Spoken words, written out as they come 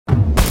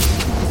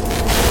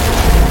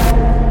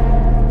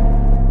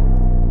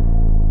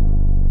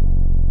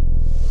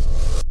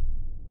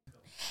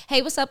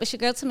Hey, what's up? It's your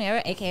girl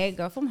Tamara, aka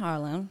Girl from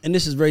Harlem. And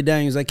this is Ray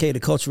Daniels, aka the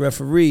Culture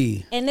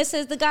Referee. And this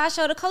is the Guy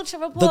Show, the Culture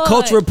Report. The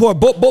Culture Report.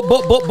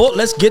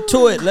 Let's get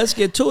to it. Let's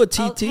get to it, TT.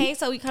 Okay,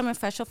 so we coming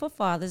fresh off for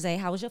Father's Day.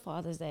 How was your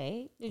Father's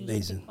Day? Did you do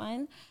Amazing. something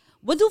fun?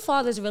 What do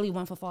fathers really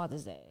want for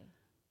Father's Day?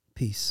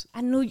 Peace.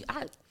 I knew you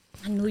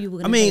were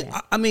gonna say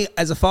that. I mean,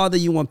 as a father,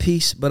 you want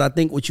peace, but I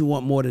think what you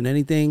want more than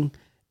anything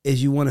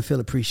is you want to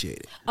feel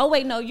appreciated. Oh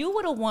wait, no, you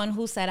were the one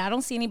who said I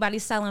don't see anybody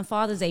selling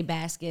Father's Day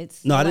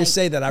baskets. No, I didn't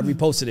say that. I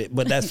reposted it,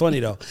 but that's funny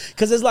though,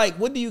 because it's like,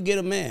 what do you get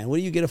a man? What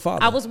do you get a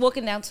father? I was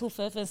walking down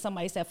 2/5 and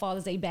somebody said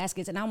Father's Day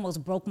baskets, and I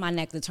almost broke my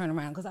neck to turn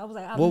around because I was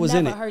like, I've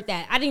never heard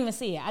that. I didn't even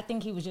see it. I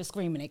think he was just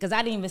screaming it because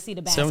I didn't even see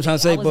the basket. So I'm trying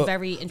to say, I was but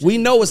very interested. we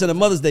know what's in the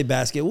Mother's Day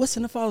basket. What's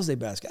in the Father's Day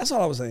basket? That's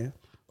all I was saying.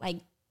 Like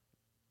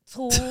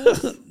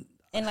tools.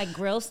 And like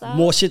grill stuff?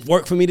 More shit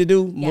work for me to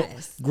do?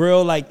 Yes.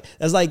 Grill, like,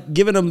 that's like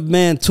giving a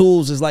man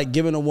tools is like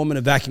giving a woman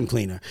a vacuum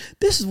cleaner.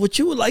 This is what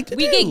you would like to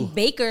do. We get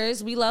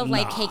bakers. We love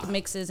like cake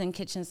mixes and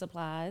kitchen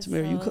supplies.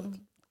 Tamara, you cook?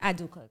 I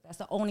do cook. That's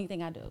the only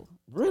thing I do.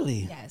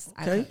 Really? Yes.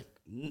 Okay.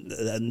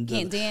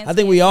 Can't dance. I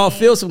think we all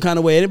feel some kind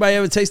of way. Anybody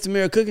ever taste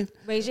Tamara cooking?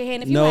 Raise your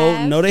hand if you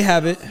have. No, they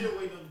haven't.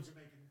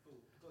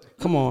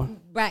 Come on.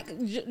 Right.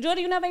 Jordan,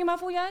 you not making my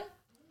food yet?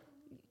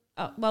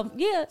 Oh, well,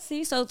 yeah.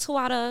 See, so 2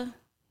 out of...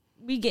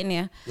 We getting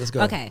there. Let's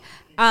go. Okay.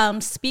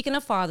 Speaking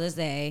of Father's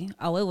Day,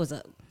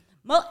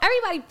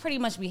 everybody pretty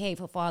much behaved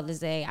for Father's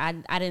Day.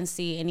 I didn't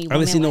see any. I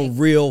didn't see no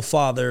real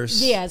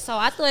fathers. Yeah, so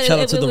I thought shout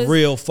out to the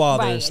real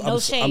fathers. Right, no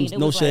shade.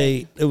 No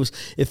shade.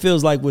 It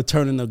feels like we're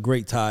turning a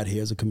great tide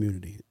here as a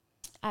community.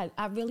 I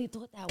really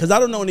thought that because I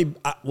don't know any.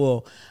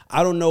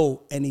 I don't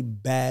know any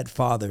bad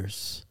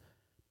fathers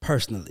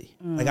personally.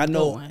 Like I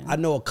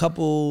know a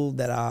couple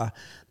that I'm,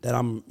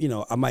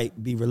 I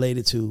might be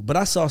related to, but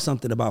I saw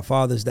something about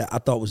fathers that I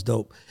thought was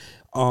dope.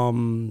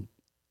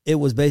 It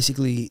was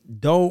basically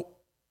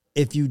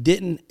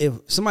if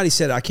somebody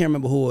said it, I can't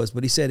remember who it was,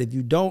 but he said, if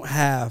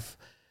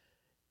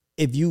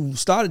you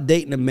started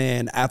dating a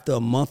man after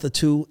a month or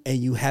two and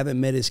you haven't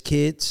met his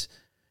kids,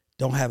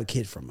 don't have a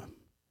kid from him,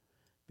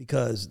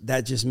 because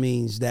that just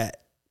means that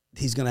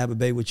he's going to have a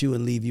baby with you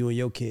and leave you and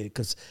your kid.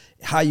 Because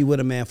how you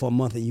with a man for a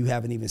month and you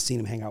haven't even seen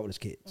him hang out with his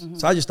kids? Mm-hmm.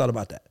 So I just thought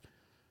about that.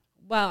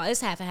 Well,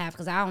 it's half and half,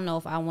 because I don't know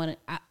if I want to.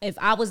 If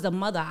I was the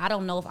mother, I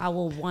don't know if I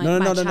would want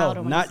my child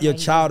around. Not your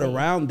child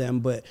around them,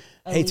 but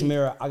hey,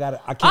 Tamara, I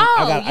gotta go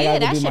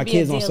be my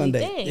kids on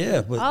Sunday. Thing.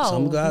 Yeah, but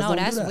some guys don't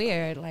that's do that.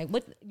 weird. Like,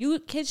 what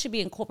kids should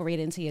be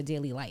incorporated into your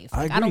daily life.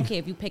 Like, I don't care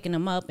if you picking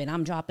them up and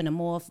I'm dropping them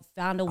off.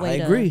 Found a way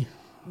to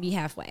be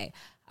halfway.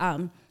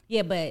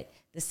 Yeah, but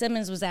the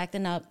Simmons was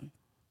acting up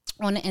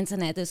on the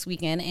internet this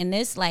weekend, and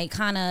this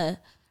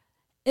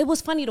it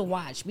was funny to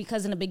watch,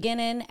 because in the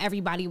beginning,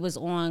 everybody was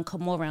on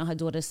Kimora and her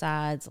daughter's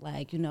sides,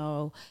 like,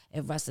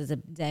 if Russ is a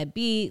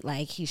deadbeat,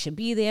 like, he should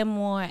be there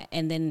more.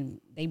 And then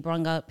they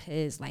brung up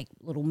his, like,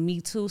 little Me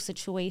Too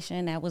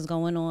situation that was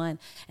going on.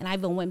 And I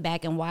even went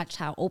back and watched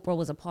how Oprah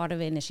was a part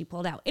of it, and then she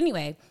pulled out.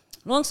 Anyway,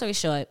 long story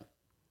short,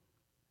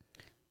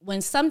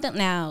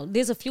 now,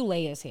 there's a few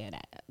layers here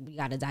that we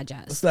got to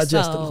digest. Let's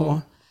digest them, come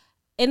on.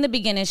 In the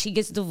beginning, she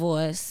gets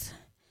divorced.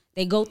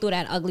 They go through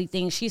that ugly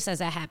thing. She says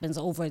that happens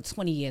over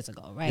 20 years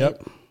ago, right?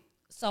 Yep.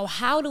 So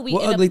how do we...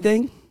 What ugly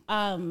thing?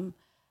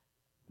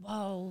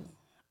 Well,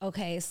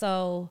 okay,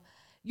 so,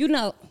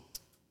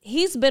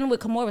 he's been with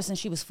Kimora since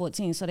she was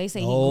 14, so they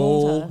say he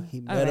groomed her. He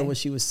met her when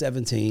she was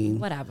 17.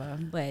 Whatever,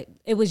 but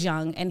it was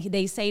young, and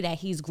they say that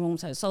he's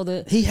groomed her.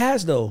 So he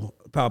has, though,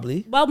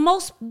 probably. Well,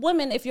 most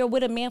women, if you're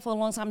with a man for a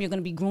long time, you're going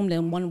to be groomed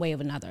in one way or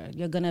another.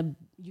 You're going to...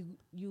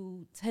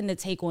 You tend to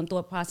take on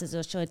thought processes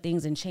or short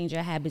things and change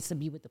your habits to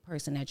be with the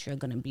person that you're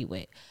going to be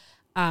with.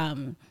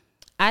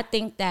 I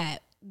think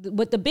that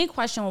what the big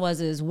question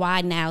is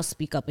why now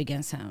speak up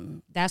against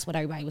him? That's what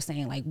everybody was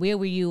saying. Like, where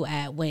were you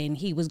at when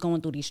he was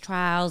going through these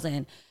trials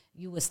and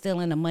you were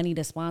stealing the money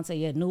to sponsor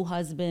your new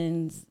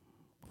husband's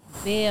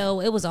bill?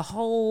 It was a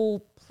whole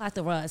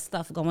plethora of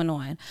stuff going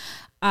on.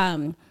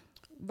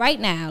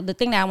 Right now, the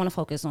thing that I want to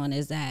focus on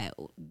is that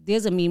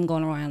there's a meme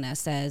going around that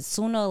says,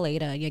 sooner or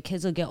later, your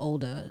kids will get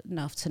older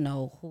enough to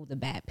know who the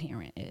bad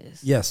parent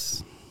is.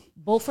 Yes.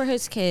 Both of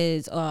his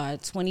kids are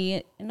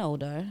 20 and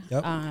older.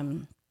 Yep.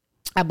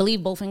 I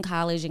believe both in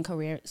college and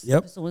careers,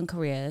 pursuing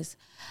careers.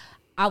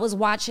 I was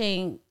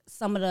watching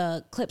some of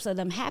the clips of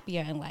them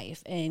happier in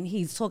life, and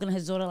he's talking to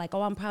his daughter like,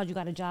 oh, I'm proud you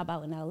got a job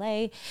out in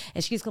LA,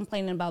 and she's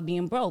complaining about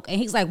being broke, and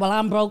he's like, well,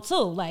 I'm broke too,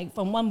 like,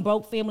 from one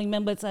broke family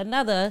member to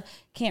another,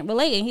 can't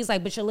relate. And he's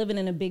like, but you're living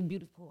in a big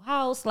beautiful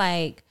house,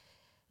 like,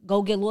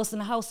 go get lost in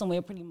the house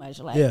somewhere, pretty much,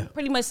 like,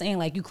 pretty much saying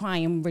like you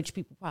crying rich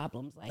people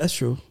problems, like, that's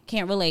true,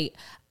 can't relate.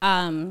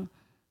 How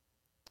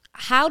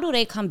do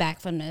they come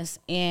back from this,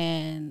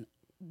 and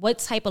what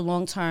type of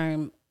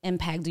long-term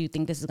impact do you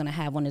think this is going to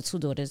have on the two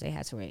daughters they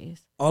had to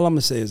raise? All I'm going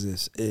to say is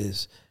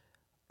this,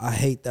 I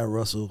hate that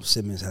Russell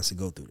Simmons has to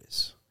go through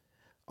this.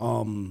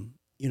 I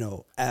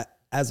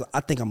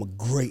think I'm a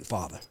great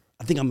father.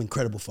 I think I'm an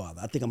incredible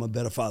father. I think I'm a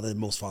better father than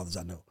most fathers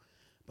I know.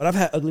 But I've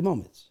had ugly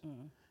moments.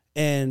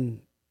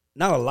 And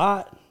not a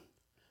lot,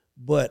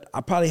 but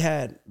I probably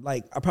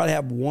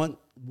have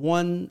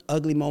one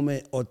ugly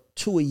moment or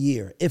two a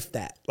year, if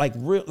that. Like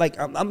real, like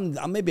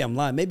I'm maybe I'm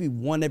lying. Maybe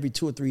one every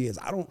 2 or 3 years.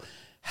 I don't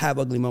have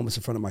ugly moments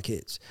in front of my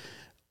kids.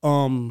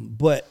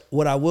 But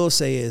what I will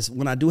say is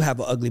when I do have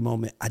an ugly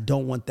moment, I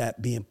don't want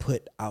that being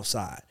put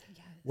outside.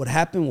 Yes. What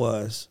happened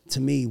was, to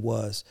me,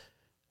 was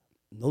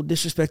no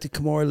disrespect to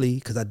Kamora Lee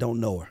because I don't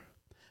know her.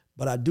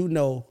 But I do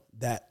know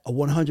that a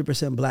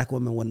 100% black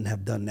woman wouldn't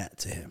have done that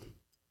to him.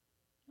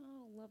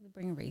 Oh, love to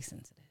bring race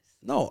into this.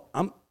 No,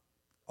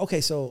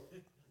 so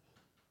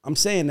I'm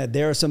saying that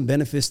there are some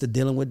benefits to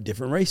dealing with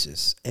different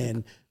races.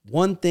 And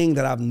one thing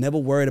that I've never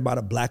worried about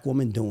a black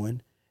woman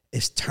doing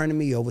is turning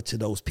me over to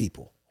those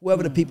people.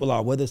 Whoever the people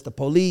are, whether it's the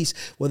police,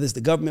 whether it's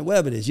the government,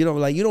 whatever it is. You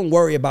don't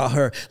worry about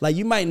her. Like,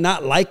 you might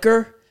not like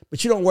her,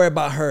 but you don't worry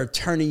about her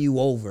turning you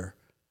over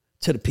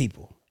to the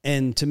people.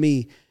 And to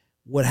me,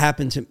 what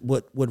happened to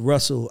with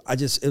Russell,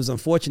 it was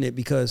unfortunate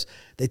because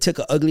they took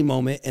an ugly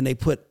moment and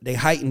they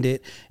heightened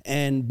it.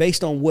 And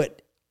based on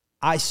what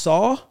I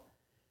saw,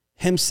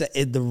 him say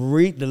the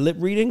lip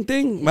reading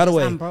thing. By the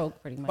way, I'm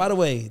broke pretty much. By the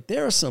way,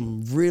 there are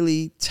some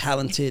really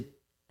talented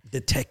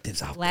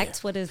detectives out Black there.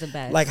 Twitter is the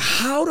best. Like,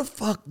 how the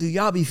fuck do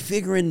y'all be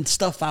figuring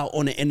stuff out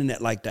on the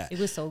internet like that? It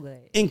was so good.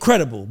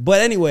 Incredible.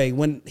 But anyway,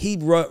 when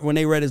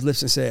they read his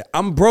lips and said,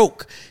 "I'm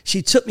broke.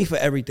 She took me for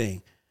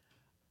everything,"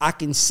 I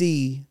can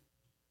see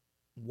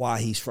why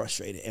he's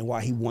frustrated and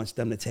why he wants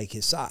them to take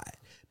his side.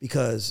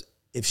 Because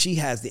if she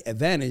has the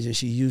advantage and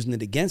she's using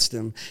it against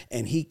him,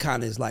 and he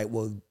kind of is like,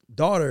 "Well,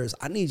 daughters,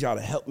 I need y'all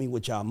to help me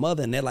with y'all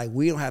mother," and they're like,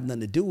 "We don't have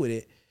nothing to do with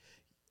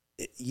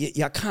it."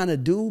 Y'all kind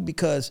of do,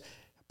 because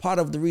part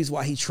of the reason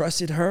why he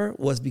trusted her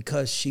was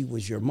because she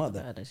was your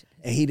mother.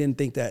 And he didn't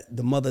think that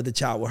the mother of the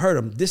child would hurt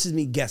him. This is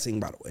me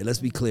guessing, by the way. Let's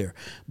be clear.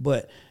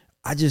 But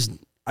I just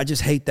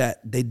hate that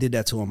they did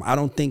that to him. I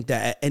don't think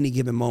that at any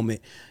given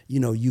moment,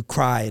 you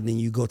cry and then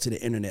you go to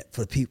the internet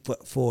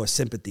for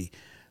sympathy.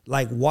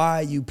 Like, why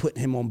are you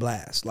putting him on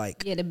blast?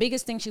 Like, yeah, the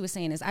biggest thing she was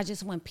saying is, "I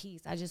just want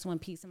peace. I just want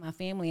peace in my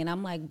family." And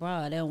I'm like,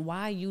 bro, then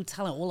why are you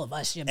telling all of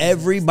us your business?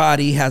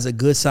 Everybody has a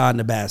good side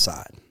and a bad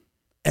side.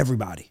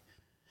 Everybody.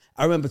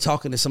 I remember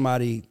talking to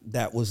somebody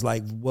that was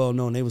like well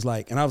known. They was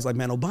like, and I was like,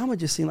 "Man, Obama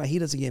just seemed like he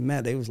doesn't get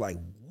mad." They was like,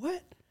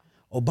 "What?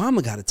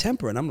 Obama got a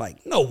temper?" And I'm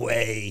like, "No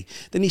way."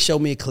 Then he showed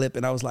me a clip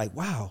and I was like,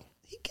 "Wow,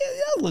 he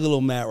look a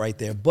little mad right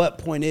there." But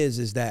point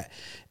is that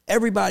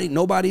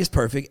nobody is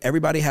perfect.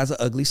 Everybody has an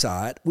ugly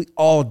side. We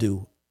all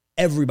do.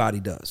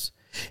 Everybody does.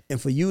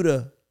 And for you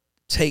to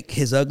take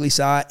his ugly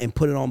side and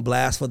put it on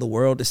blast for the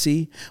world to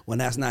see when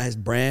that's not his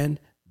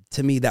brand,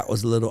 to me, that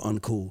was a little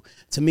uncool.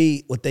 To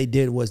me, what they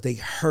did was they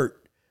hurt.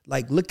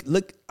 Like,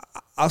 look,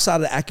 outside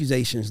of the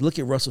accusations, look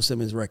at Russell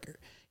Simmons' record.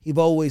 He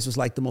always was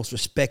like the most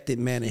respected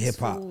man in hip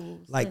hop.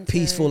 Like,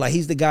 peaceful. Like,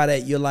 he's the guy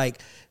that you're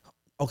like,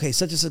 okay,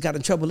 such and such got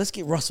in trouble. Let's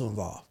get Russell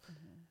involved.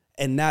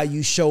 Mm-hmm. And now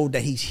you showed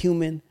that he's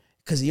human,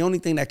 because the only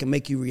thing that can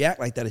make you react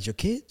like that is your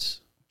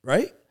kids,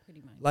 right?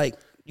 Pretty much. Like,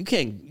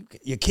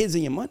 your kids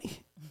and your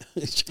money.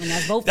 And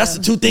that's both. That's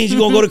the two things you're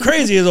going to go to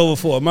crazy is over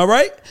for. Am I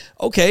right?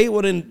 Okay,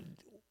 well then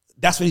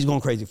that's what he's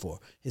going crazy for.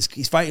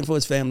 He's fighting for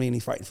his family and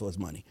he's fighting for his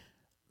money.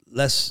 I'm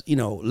not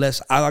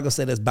gonna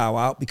say let's bow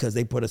out because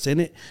they put us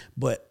in it,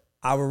 but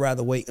I would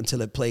rather wait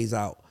until it plays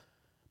out.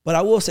 But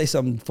I will say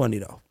something funny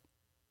though.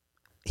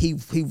 He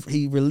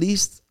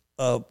released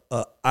a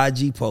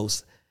IG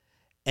post,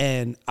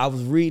 and I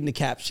was reading the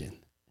caption,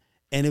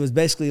 and it was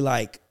basically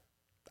like,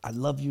 "I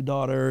love you,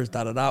 daughters,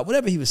 da da da,"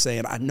 whatever he was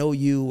saying. "I know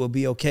you will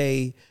be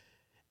okay,"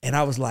 and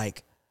I was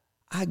like,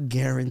 I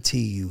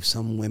guarantee you,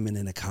 some women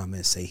in the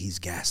comments say he's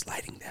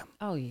gaslighting them.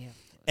 Oh yeah.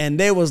 And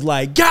they was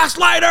like,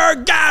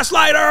 "Gaslighter,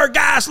 gaslighter,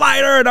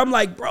 gaslighter." And I'm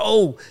like,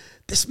 bro,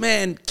 this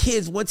man,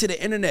 kids went to the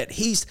internet.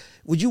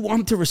 Would you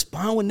want him to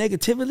respond with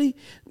negativity?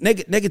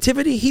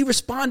 Negativity? He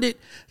responded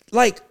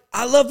like,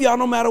 "I love y'all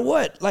no matter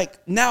what."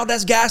 Like, now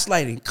that's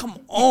gaslighting. Come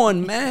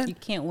on, man. You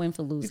can't win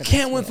for losing. You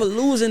can't win for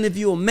losing if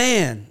you're a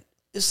man.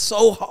 It's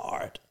so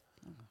hard.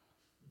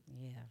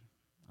 Yeah.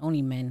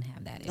 Only men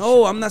have that issue.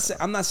 No, I'm not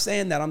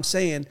saying that. I'm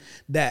saying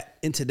that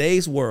in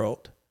today's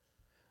world,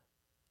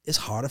 it's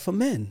harder for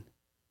men.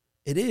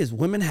 It is.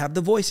 Women have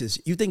the voices.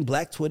 You think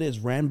Black Twitter is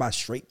ran by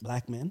straight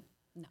black men?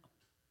 No.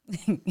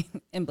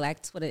 And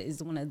Black Twitter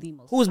is one of the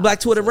most. Who is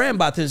Black Twitter ran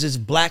by? Because it's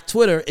Black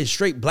Twitter and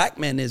straight black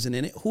men isn't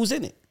in it. Who's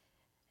in it?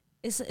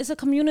 It's a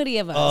community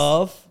of us.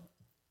 Of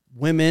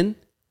women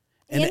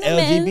and the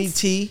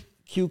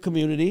LGBTQ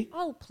community.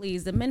 Oh,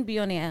 please. The men be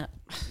on the app.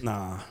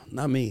 Nah,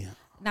 not me.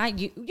 Not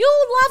you.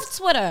 You love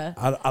Twitter.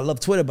 I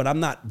love Twitter, but I'm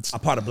not a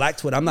part of Black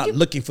Twitter. I'm not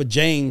looking for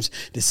James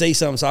to say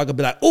something so I could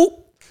be like, "Ooh,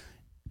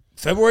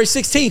 February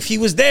 16th, he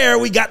was there.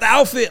 We got the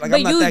outfit." Like, but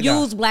I'm not that guy.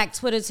 You use Black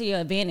Twitter to your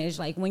advantage.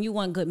 Like, when you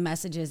want good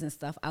messages and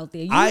stuff out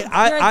there,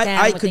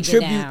 I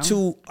contribute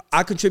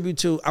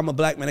to. I'm a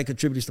black man that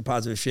contributes to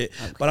positive shit.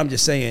 Okay. But I'm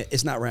just saying,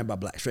 it's not ran by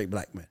straight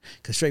black men,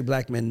 because straight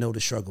black men know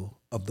the struggle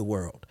of the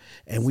world,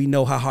 and we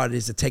know how hard it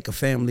is to take a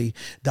family.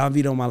 Don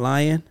Vito, my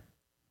lion.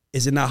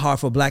 Is it not hard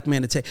for a black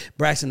man to take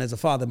Braxton as a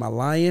father? Am I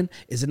lying?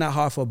 Is it not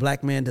hard for a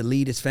black man to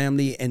lead his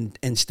family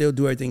and still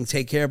do everything,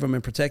 take care of him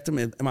and protect him?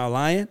 Am I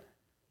lying?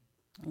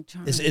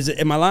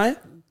 Am I lying?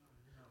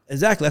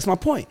 Exactly. That's my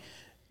point.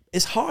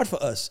 It's hard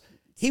for us.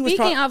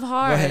 Speaking of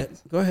hard,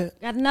 go ahead.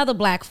 Got another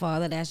black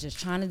father that's just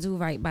trying to do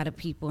right by the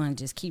people and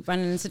just keep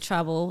running into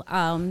trouble.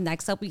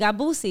 Next up, we got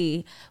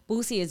Boosie.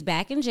 Boosie is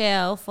back in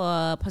jail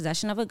for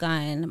possession of a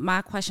gun.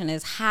 My question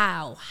is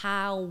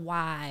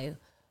why?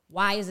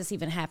 Why is this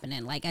even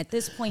happening? Like, at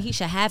this point, he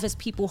should have his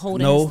people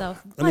holding his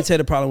stuff. Let me tell you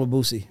the problem with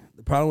Boosie.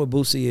 The problem with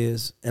Boosie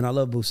is, and I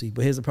love Boosie,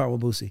 but here's the problem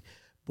with Boosie.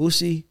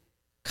 Boosie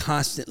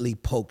constantly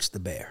pokes the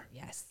bear.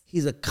 Yes.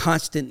 He's a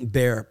constant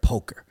bear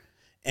poker.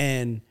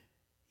 And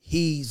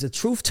he's a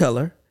truth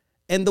teller,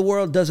 and the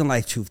world doesn't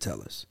like truth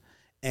tellers.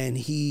 And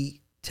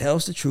he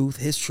tells the truth,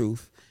 his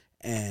truth,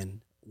 and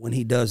when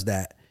he does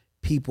that,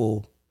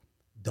 people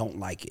don't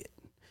like it.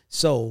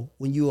 So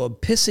when you are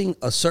pissing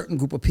a certain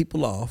group of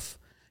people off,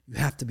 you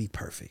have to be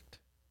perfect.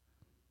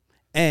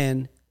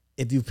 And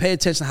if you pay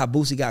attention to how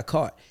Boosie got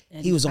caught,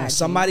 he was on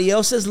somebody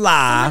else's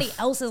live. Somebody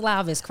else's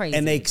live is crazy.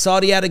 And they saw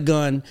he had a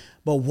gun,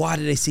 but why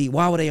did they see?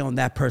 Why were they on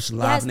that person's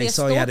live and they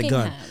saw he had a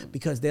gun? Him.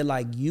 Because they're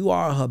like, you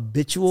are a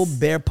habitual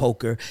bear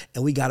poker,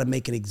 and we got to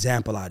make an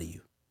example out of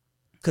you.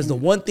 Because the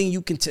one thing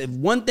you can,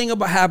 one thing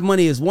about have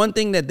money is one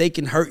thing that they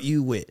can hurt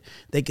you with.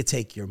 They could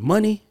take your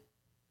money,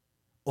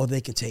 or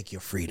they can take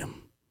your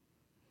freedom.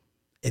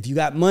 If you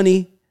got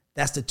money,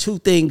 that's the two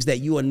things that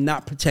you are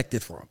not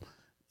protected from: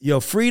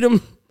 your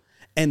freedom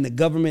and the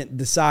government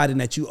deciding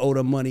that you owe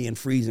them money and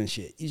freezing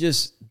shit.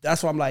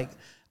 That's why I'm like,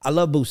 I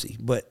love Boosie,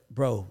 but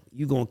bro,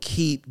 you gonna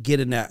keep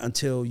getting that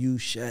until you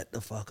shut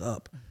the fuck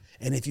up.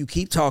 And if you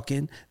keep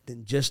talking,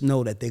 then just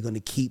know that they're gonna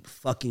keep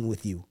fucking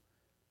with you.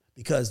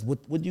 Because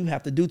what do you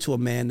have to do to a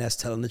man that's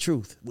telling the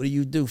truth? What do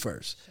you do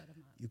first?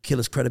 You kill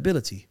his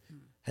credibility.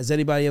 Has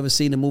anybody ever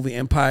seen the movie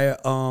Empire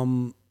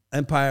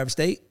of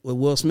State with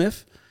Will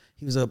Smith?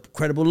 He was a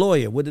credible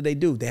lawyer. What did they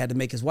do? They had to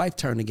make his wife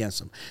turn against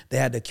him. They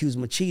had to accuse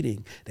him of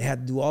cheating. They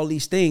had to do all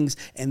these things,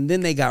 and then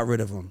they got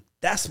rid of him.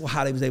 That's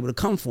how they was able to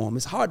come for him.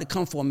 It's hard to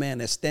come for a man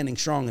that's standing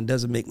strong and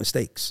doesn't make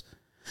mistakes.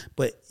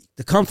 But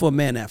to come for a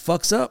man that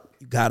fucks up,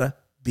 you gotta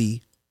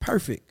be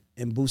perfect.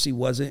 And Boosie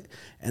wasn't.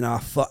 And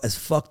it's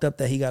fucked up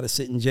that he got to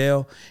sit in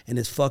jail, and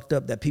it's fucked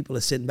up that people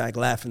are sitting back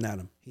laughing at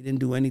him. He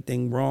didn't do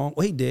anything wrong.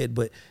 Well, he did,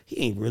 but he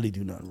ain't really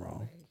do nothing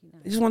wrong.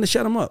 They just want to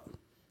shut him up.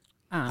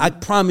 I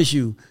promise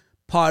you,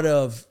 part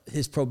of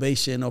his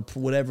probation or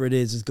whatever it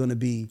is going to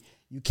be,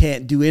 you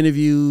can't do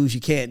interviews,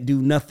 you can't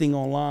do nothing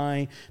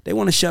online. They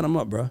want to shut him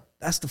up, bro.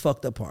 That's the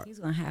fucked up part. He's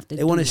going to have to.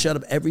 They want to shut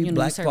up every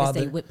black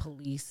father with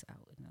police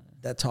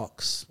that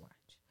talks.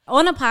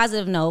 On a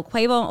positive note,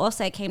 Quavo and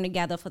Offset came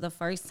together for the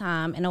first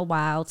time in a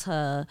while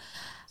to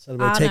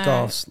celebrate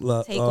Takeoff's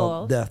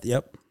death.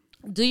 Yep.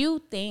 Do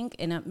you think,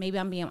 and maybe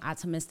I'm being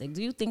optimistic,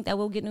 do you think that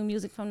we'll get new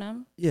music from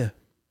them? Yeah.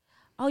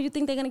 Oh, you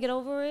think they're going to get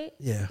over it?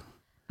 Yeah.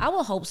 I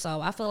will hope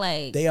so. I feel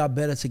like they are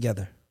better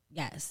together.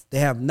 Yes. They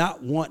have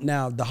not want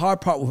now. The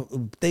hard part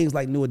with things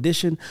like New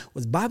Edition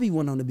was Bobby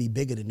went on to be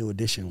bigger than New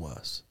Edition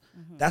was.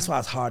 Mm-hmm. That's why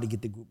it's hard to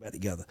get the group back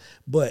together.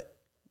 But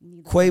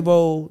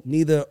Quavo,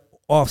 neither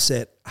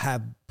Offset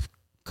have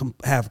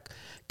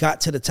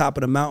got to the top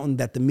of the mountain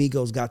that the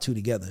Migos got to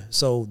together.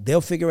 So they'll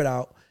figure it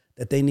out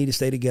that they need to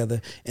stay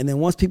together. And then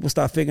once people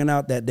start figuring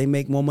out that they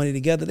make more money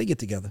together, they get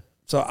together.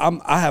 So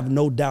I have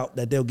no doubt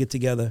that they'll get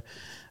together.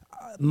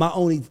 My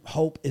only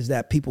hope is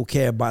that people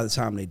care by the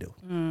time they do.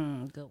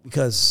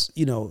 Because,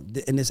 you know,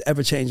 in this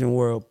ever-changing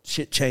world,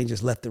 shit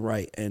changes left and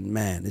right. And,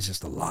 man, it's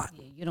just a lot.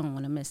 Yeah, you don't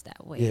want to miss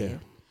that way. Yeah.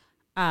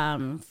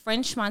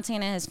 French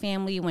Montana and his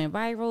family went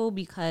viral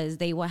because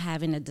they were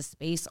having a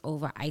debate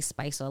over Ice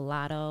Spice or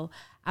Lotto.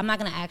 I'm not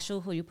going to ask you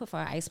who you prefer,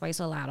 Ice Spice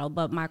or Lotto,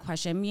 but my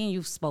question, me and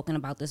you've spoken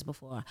about this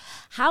before.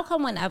 How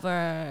come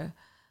whenever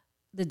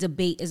the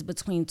debate is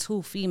between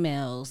two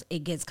females,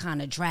 it gets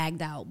kind of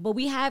dragged out? But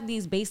we have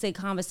these basic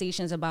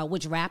conversations about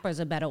which rappers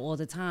are better all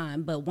the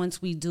time. But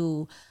once we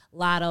do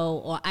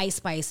Lotto or Ice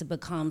Spice, it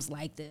becomes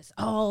like this,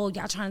 oh,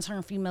 y'all trying to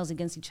turn females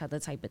against each other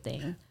type of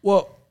thing.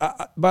 Well,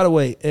 by the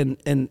way,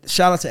 and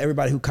shout out to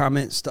everybody who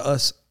comments to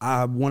us.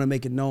 I want to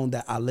make it known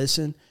that I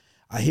listen.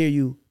 I hear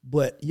you,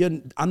 but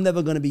I'm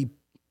never going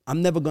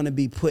to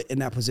be put in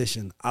that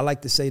position. I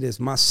like to say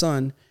this. My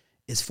son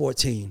is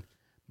 14.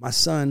 My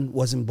son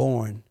wasn't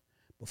born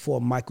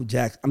before Michael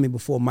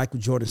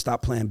Jordan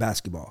stopped playing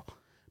basketball.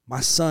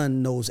 My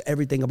son knows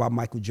everything about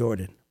Michael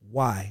Jordan.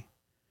 Why?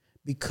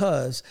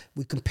 Because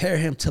we compare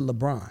him to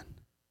LeBron.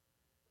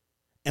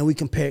 And we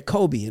compare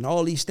Kobe and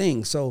all these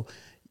things.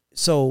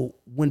 So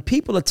when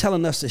people are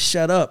telling us to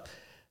shut up,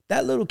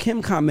 that little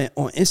Kim comment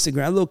on Instagram,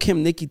 that little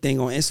Kim Nicki thing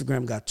on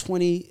Instagram got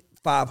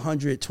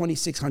 2,500,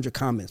 2,600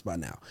 comments by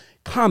now.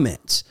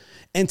 Comments.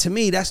 And to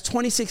me, that's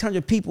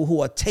 2,600 people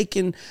who are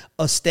taking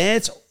a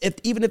stance.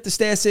 Even if the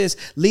stance says,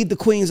 leave the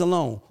queens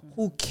alone.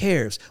 Who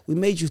cares? We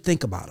made you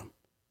think about them.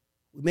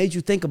 We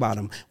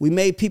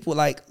made people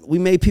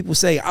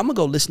say, I'm going to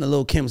go listen to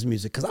Lil' Kim's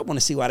music because I want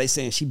to see why they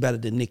saying she better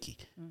than Nicki.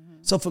 Mm-hmm.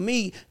 So for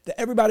me,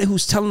 everybody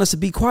who's telling us to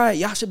be quiet,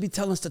 y'all should be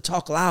telling us to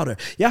talk louder.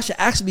 Y'all should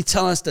actually be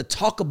telling us to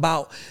talk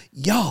about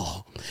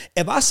y'all.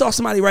 If I saw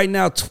somebody right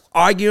now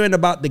arguing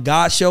about the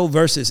God Show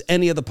versus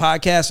any other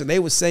podcast, and they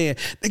were saying,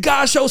 the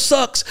God Show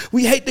sucks,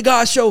 we hate the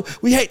God Show,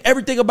 we hate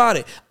everything about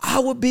it, I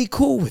would be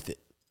cool with it.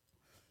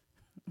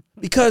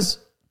 Because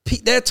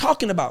they're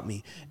talking about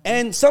me.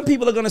 And some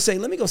people are going to say,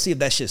 let me go see if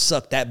that shit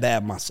sucked that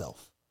bad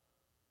myself.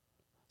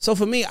 So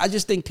for me, I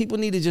just think people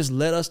need to just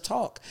let us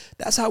talk.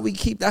 That's how we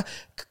keep that.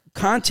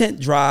 Content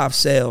drives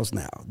sales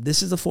now.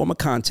 This is a form of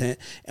content,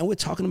 and we're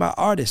talking about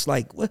artists.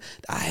 Like, what?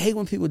 I hate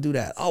when people do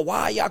that. Oh,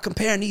 why are y'all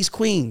comparing these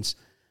queens?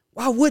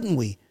 Why wouldn't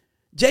we?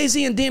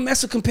 Jay-Z and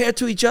DMX are compared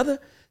to each other.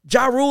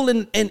 Ja Rule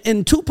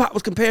and Tupac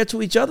was compared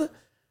to each other.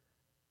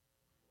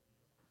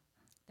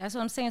 That's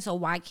what I'm saying. So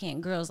why can't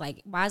girls,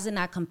 why is it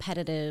not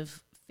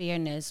competitive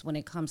fairness when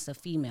it comes to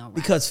female rap?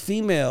 Because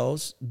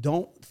females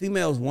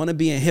want to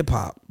be in hip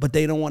hop, but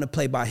they don't want to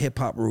play by hip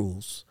hop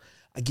rules.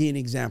 I give you an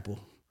example.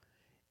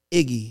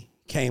 Iggy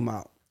came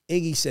out.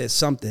 Iggy said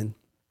something,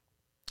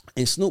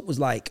 and Snoop was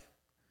like,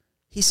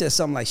 he said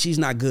something like, she's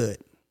not good.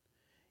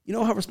 You know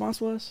what her response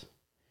was?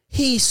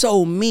 He's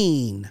so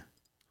mean.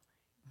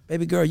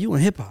 Baby girl, you in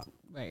hip hop.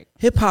 Right.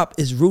 Hip hop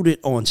is rooted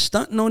on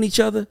stunting on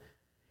each other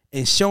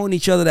and showing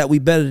each other that we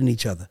better than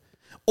each other,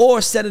 or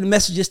sending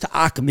messages to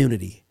our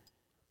community.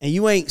 And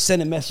you ain't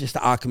sending messages to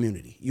our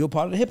community. You're a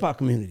part of the hip hop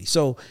community.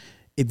 So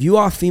if you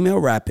are female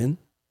rapping,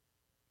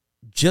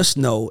 just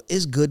know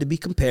it's good to be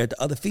compared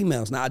to other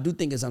females. Now, I do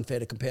think it's unfair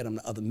to compare them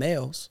to other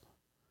males.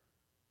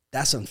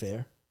 That's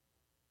unfair.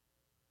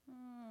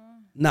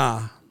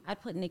 Nah.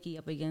 I'd put Nicki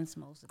up against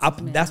most of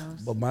the males.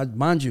 But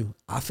mind you,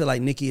 I feel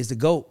like Nicki is the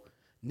GOAT.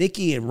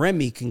 Nicki and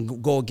Remy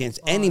can go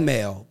against any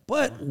male,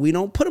 but we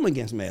don't put them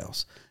against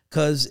males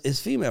because it's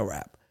female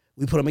rap.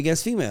 We put them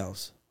against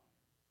females.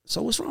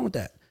 So what's wrong with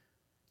that?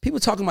 People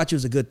talking about you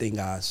is a good thing,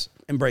 guys.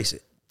 Embrace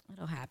it.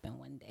 It'll happen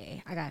one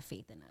day. I got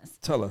faith in us.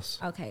 Tell us.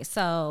 Okay,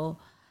 so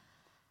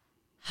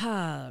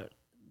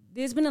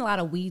there's been a lot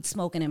of weed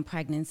smoking and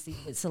pregnancy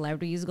with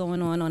celebrities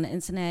going on the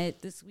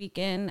internet this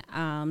weekend.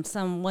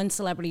 One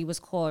celebrity was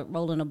caught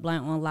rolling a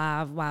blunt on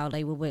live while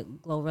they were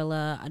with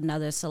Glorilla.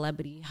 Another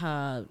celebrity,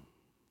 her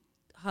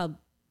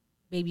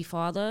baby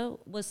father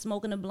was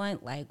smoking a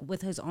blunt,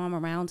 with his arm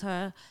around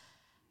her.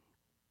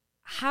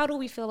 How do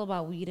we feel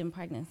about weed and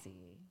pregnancy?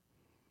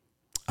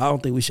 I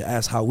don't think we should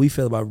ask how we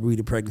feel about weed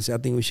and pregnancy. I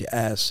think we should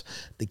ask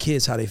the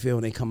kids how they feel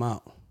when they come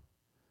out.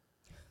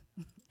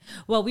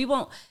 Well, we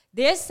won't.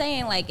 They're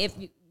saying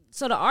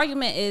so the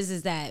argument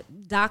is that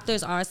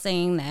doctors are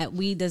saying that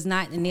weed does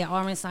not, and there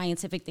aren't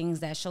scientific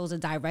things that shows a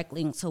direct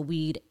link to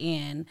weed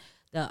and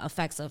the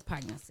effects of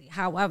pregnancy.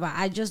 However,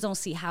 I just don't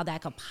see how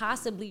that could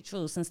possibly be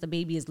true since the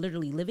baby is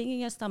literally living in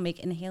your stomach,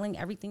 inhaling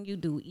everything you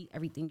do, eat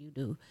everything you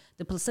do.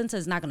 The placenta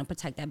is not going to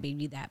protect that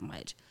baby that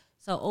much.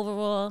 So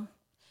overall,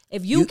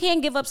 if you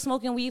can't give up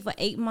smoking weed for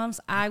 8 months,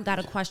 I've got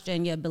to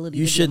question your ability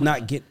to You should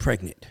not get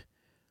pregnant.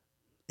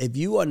 If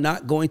you are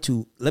not going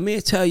to, let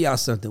me tell y'all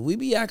something. We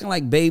be acting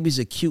like babies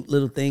are cute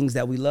little things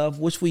that we love,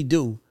 which we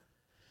do.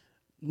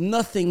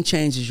 Nothing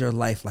changes your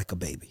life like a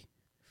baby.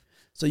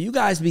 So you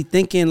guys be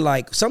thinking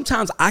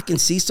sometimes I can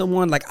see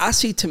someone, I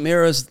see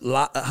Tamara's,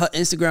 her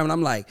Instagram, and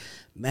I'm like,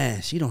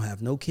 man, she don't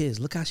have no kids.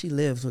 Look how she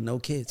lives with no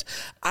kids.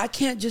 I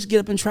can't just get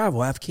up and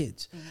travel, have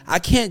kids. I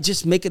can't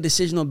just make a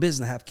decision on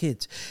business, have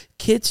kids.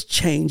 Kids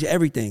change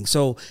everything.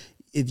 So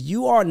if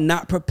you are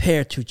not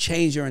prepared to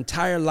change your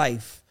entire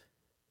life,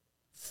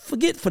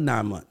 forget for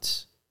 9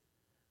 months.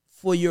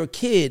 For your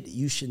kid,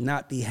 you should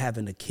not be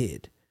having a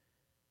kid.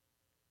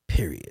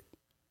 Period.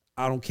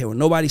 I don't care what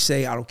nobody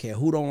say. I don't care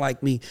who don't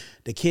like me.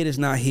 The kid is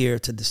not here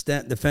to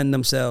defend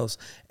themselves.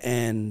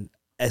 And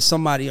as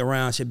somebody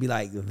around should be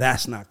like,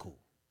 that's not cool.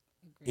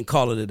 And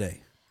call it a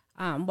day.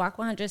 Walk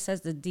 100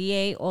 says the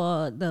DA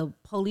or the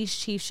police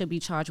chief should be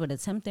charged with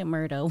attempted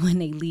murder when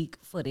they leak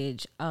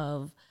footage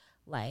of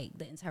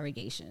the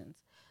interrogations.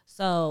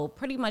 So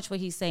pretty much what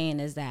he's saying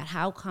is that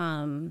how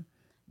come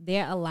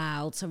they're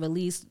allowed to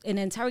release, an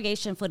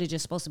interrogation footage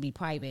is supposed to be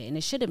private and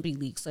it shouldn't be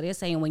leaked. So they're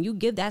saying when you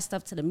give that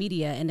stuff to the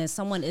media and then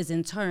someone is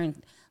in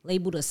turn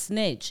labeled a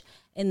snitch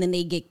and then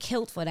they get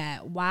killed for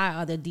that, why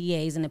are the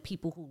DAs and the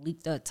people who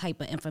leak the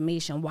type of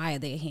information, why are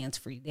their hands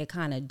free? They're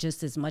kind of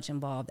just as much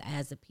involved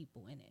as the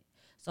people in it.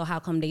 So how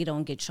come they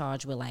don't get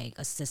charged with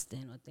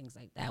assistant or things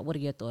like that? What are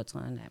your thoughts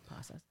on that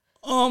process?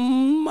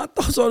 My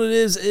thoughts on it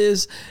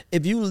is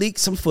if you leak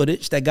some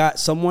footage that got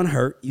someone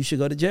hurt, you should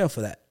go to jail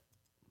for that.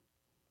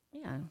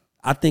 Yeah.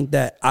 I think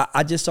that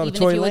I just saw the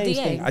Tory Lanez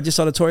thing. I just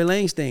saw the Tory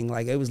Lanez thing.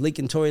 It was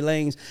leaking Tory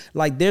Lanez.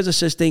 There's a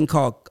such thing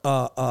called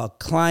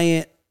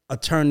client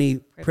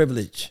attorney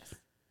privilege.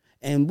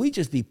 And we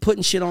just be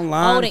putting shit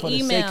online. The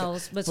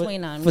emails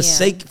between them.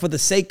 For the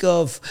sake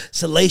of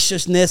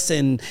salaciousness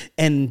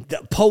and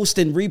post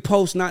and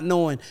repost, not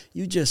knowing.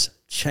 You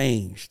just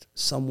changed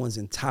someone's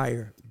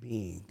entire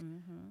being.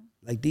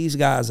 Mm-hmm. These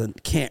guys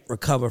can't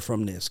recover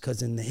from this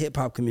because in the hip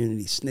hop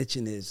community,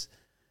 snitching is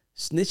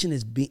snitching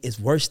is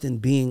worse than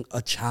being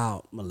a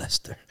child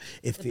molester.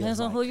 It depends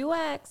on who you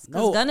ask.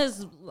 Because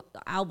Gunna's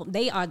album,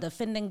 they are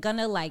defending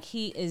Gunna like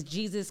he is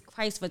Jesus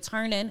Christ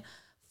returning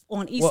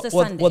on Easter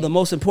Sunday. Well, the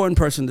most important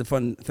person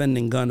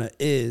defending Gunna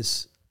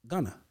is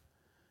Gunna.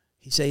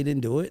 He say he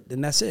didn't do it,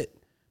 then that's it.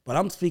 But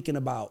I'm speaking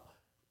about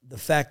the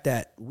fact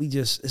that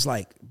it's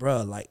like,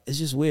 bro, like, it's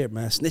just weird,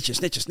 man.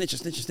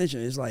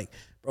 Snitching. It's like,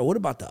 bro, what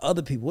about the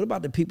other people? What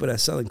about the people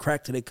that's selling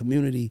crack to their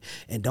community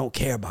and don't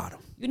care about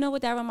them? You know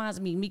what that reminds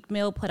me? Meek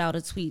Mill put out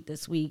a tweet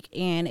this week,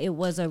 and it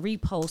was a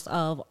repost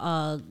of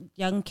a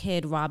young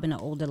kid robbing an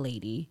older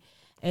lady.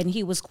 And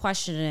he was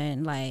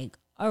questioning, like,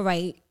 all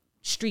right,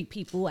 street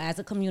people as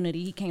a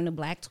community. He came to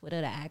Black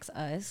Twitter to ask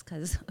us,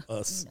 because,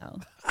 you know,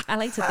 I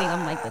like to think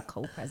I'm like the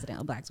co-president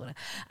of Black Twitter.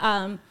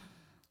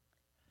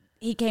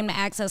 He came to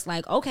ask us,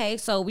 like, okay,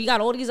 so we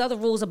got all these other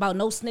rules about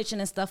no snitching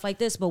and stuff like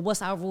this, but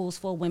what's our rules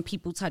for when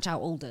people touch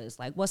our elders?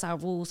 Like, what's our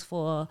rules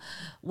for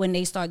when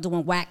they start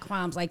doing whack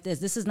crimes like this?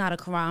 This is not a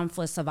crime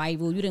for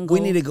survival. You didn't go.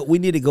 We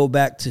need to go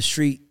back to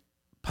street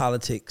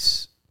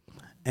politics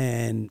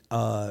and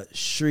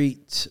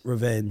street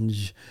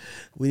revenge.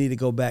 We need to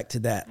go back to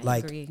that. I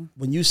agree.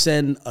 When you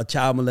send a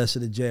child molester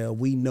to jail,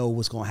 we know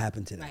what's going to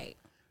happen to them. Right.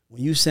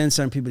 When you send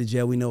certain people to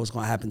jail, we know what's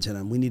going to happen to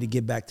them. We need to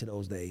get back to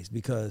those days,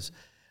 because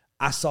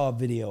I saw a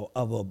video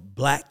of a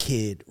black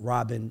kid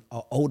robbing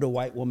an older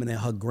white woman and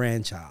her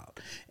grandchild.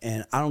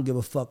 And I don't give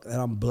a fuck that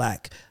I'm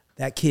black.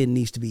 That kid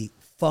needs to be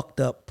fucked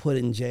up, put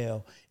in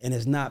jail. And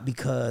it's not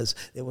because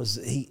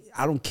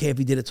I don't care if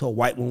he did it to a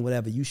white woman,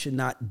 whatever. You should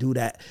not do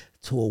that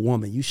to a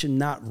woman. You should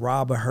not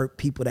rob or hurt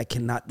people that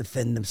cannot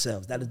defend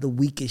themselves. That is the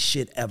weakest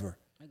shit ever.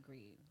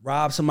 Agreed.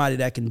 Rob somebody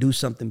that can do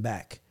something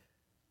back.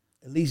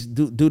 At least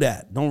do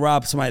that. Don't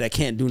rob somebody that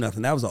can't do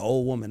nothing. That was an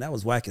old woman. That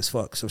was whack as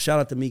fuck. So shout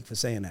out to Meek for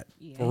saying that.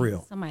 Yeah, for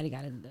real. Somebody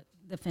got to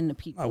defend the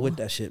people. With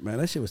that shit, man.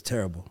 That shit was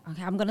terrible.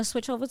 Okay, I'm going to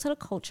switch over to the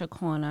culture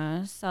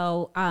corner.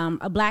 So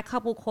a black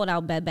couple called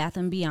out Bed Bath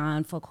 &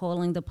 Beyond for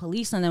calling the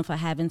police on them for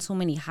having too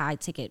many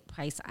high-ticket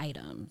price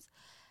items.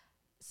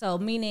 So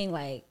meaning,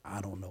 like, I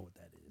don't know what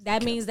that is.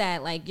 That means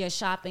that, like, you're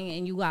shopping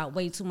and you got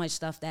way too much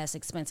stuff that's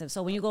expensive.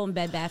 So when you go in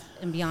Bed Bath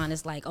 & Beyond,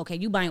 it's like, okay,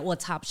 you buying all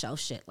top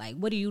shelf shit. Like,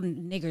 what are you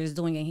niggers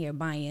doing in here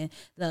buying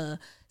the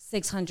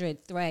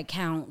 600 thread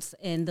counts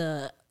and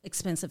the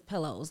expensive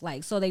pillows?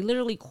 Like, so they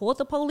literally called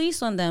the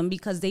police on them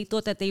because they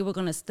thought that they were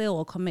going to steal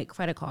or commit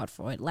credit card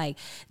fraud. Like,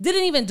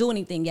 didn't even do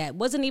anything yet.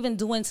 Wasn't even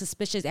doing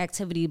suspicious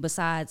activity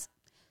besides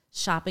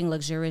shopping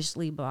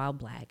luxuriously while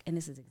black. And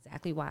this is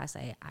exactly why I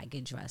say I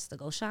get dressed to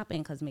go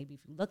shopping, because maybe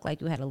if you look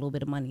like you had a little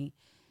bit of money,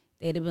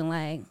 they'd have been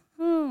like,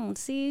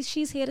 see,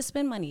 she's here to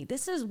spend money.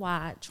 This is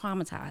why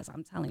traumatized,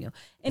 I'm telling you.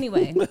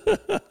 Anyway,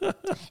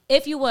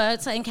 if you were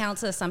to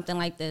encounter something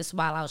like this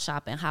while out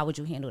shopping, how would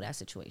you handle that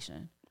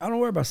situation? I don't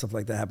worry about stuff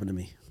like that happening to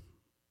me.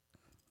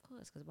 Of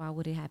course, because why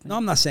would it happen? No,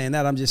 I'm not saying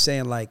that. I'm just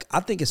saying, like, I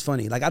think it's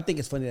funny. Like, I think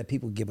it's funny that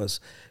people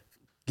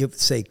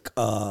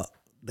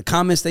the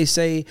comments they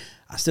say.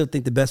 I still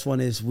think the best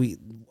one is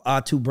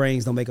our two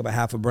brains don't make up a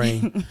half a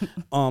brain.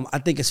 I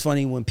think it's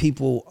funny when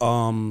people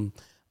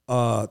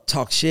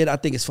talk shit. I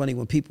think it's funny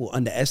when people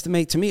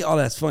underestimate. To me, all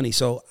that's funny.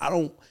 So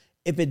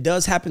if it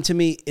does happen to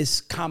me,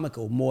 it's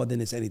comical more than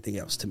it's anything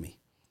else to me.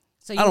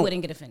 So you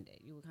wouldn't get offended.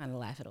 You would kind of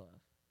laugh it off.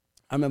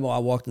 I remember I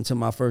walked into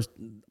my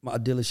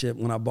dealership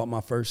when I bought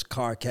my first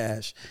car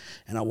cash,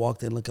 and I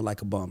walked in looking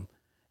like a bum,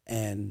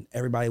 and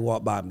everybody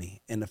walked by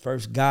me. And the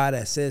first guy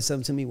that said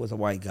something to me was a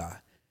white guy.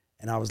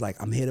 And I was like,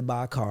 I'm here to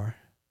buy a car.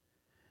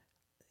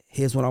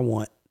 Here's what I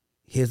want.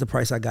 Here's the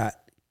price I got.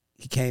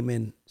 He came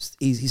in,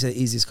 he said,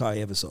 easiest car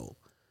he ever sold.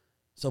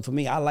 So for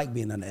me, I like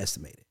being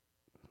underestimated.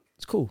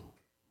 It's cool.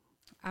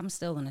 I'm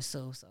still going to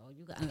sue, so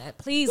you got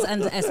please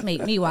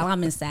underestimate me while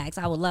I'm in Saks.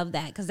 I would love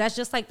that, because that's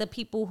just like the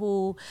people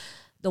who,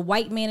 the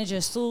white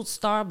manager sued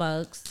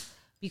Starbucks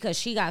because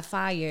she got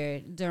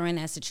fired during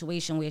that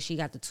situation where she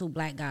got the two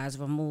black guys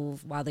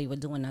removed while they were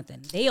doing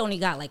nothing. They only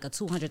got like a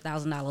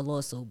 $200,000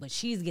 lawsuit, but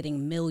she's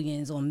getting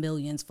millions on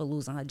millions for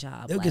losing her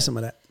job. They'll get some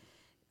of that.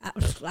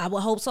 I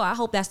would hope so. I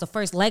hope that's the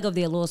first leg of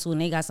their lawsuit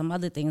and they got some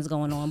other things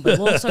going on. But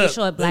long story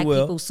short, black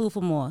people sue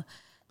for more.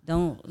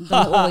 Don't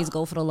always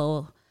go for the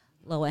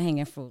lower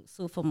hanging fruit.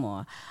 Sue for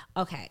more.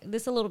 Okay,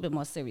 this is a little bit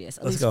more serious.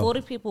 At least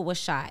 40 people were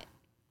shot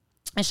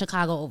in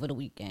Chicago over the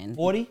weekend.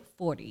 40?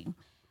 40.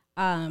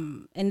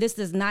 And this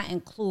does not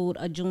include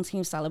a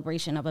Juneteenth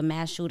celebration of a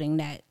mass shooting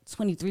that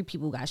 23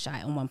 people got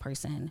shot and one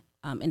person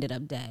ended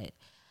up dead.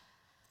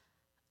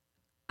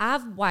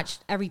 I've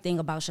watched everything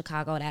about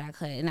Chicago that I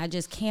could, and I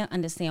just can't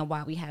understand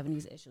why we having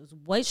these issues.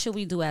 What should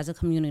we do as a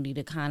community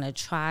to kind of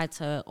try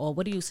to, or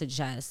what do you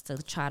suggest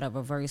to try to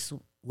reverse?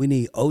 We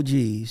need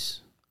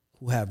OGs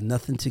who have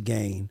nothing to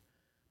gain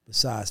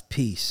besides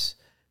peace.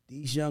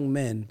 These young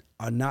men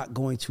are not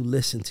going to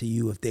listen to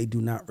you if they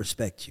do not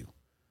respect you.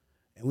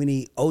 And we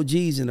need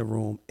OGs in the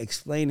room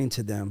explaining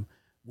to them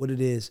what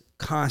it is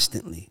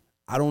constantly.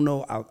 I don't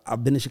know.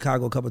 I've been to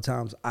Chicago a couple of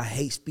times. I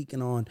hate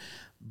speaking on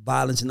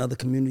violence in other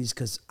communities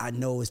because I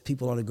know as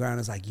people on the ground,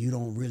 it's like, you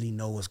don't really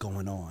know what's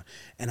going on.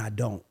 And I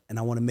don't. And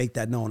I want to make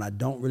that known. I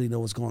don't really know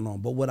what's going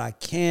on. But what I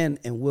can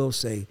and will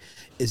say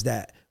is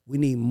that we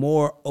need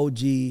more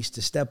OGs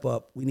to step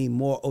up. We need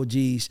more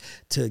OGs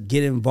to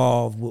get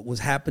involved with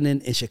what's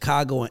happening in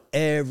Chicago and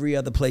every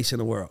other place in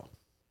the world.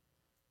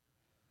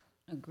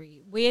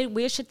 Agreed.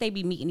 Where should they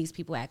be meeting these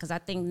people at? Because I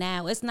think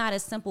now it's not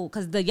as simple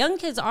because the young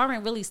kids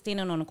aren't really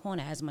standing on the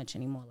corner as much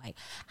anymore. Like,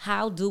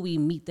 how do we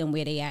meet them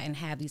where they at and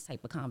have these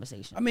type of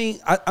conversations? I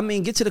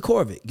mean, get to the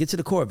core of it. Get to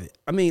the core of it.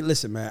 I mean,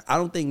 listen, man, I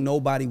don't think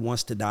nobody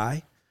wants to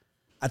die.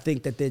 I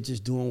think that they're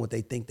just doing what they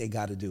think they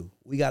got to do.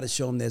 We got to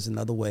show them there's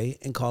another way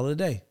and call it a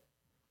day.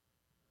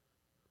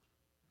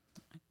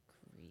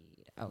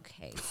 Agreed.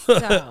 Okay.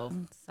 So,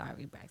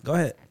 sorry, Braxton. Go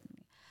ahead.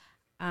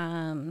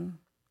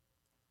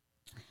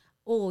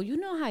 Oh, you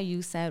know how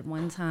you said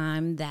one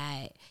time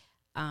that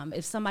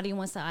if somebody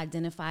wants to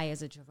identify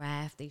as a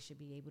giraffe, they should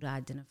be able to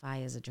identify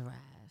as a giraffe.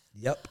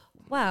 Yep.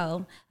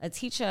 Well, a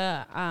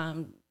teacher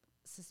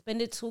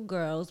suspended 2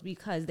 girls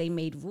because they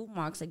made rude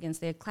remarks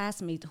against their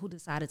classmates who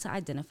decided to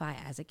identify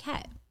as a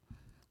cat.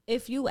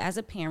 If you, as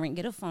a parent,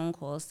 get a phone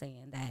call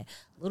saying that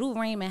little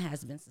Raymond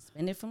has been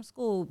suspended from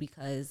school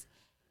because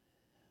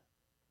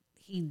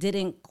he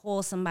didn't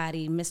call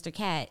somebody Mr.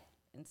 Cat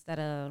instead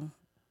of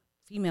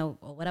female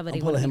or whatever they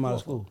want to pulling him out of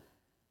school.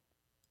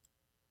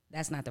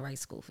 That's not the right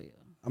school for you.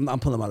 I'm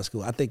pulling him out of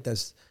school. I think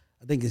this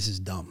is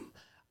dumb.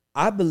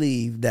 I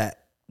believe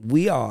that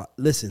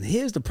listen,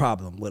 here's the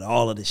problem with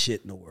all of this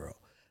shit in the world.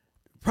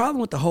 The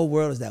problem with the whole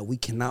world is that we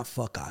cannot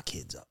fuck our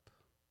kids up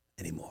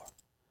anymore.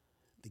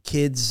 The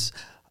kids,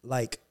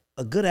 like,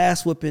 a good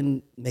ass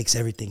whipping makes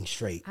everything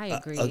straight. I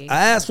agree. A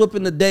ass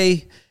whipping a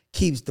day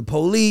keeps the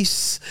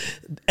police,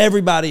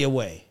 everybody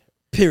away.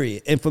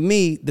 Period. And for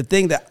me, the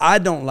thing that I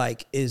don't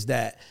like is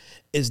that,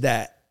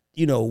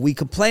 you know, we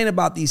complain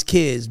about these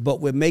kids,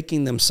 but we're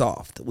making them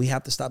soft. We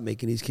have to stop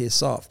making these kids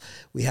soft.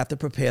 We have to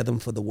prepare them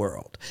for the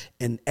world.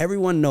 And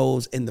everyone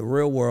knows in the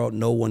real world,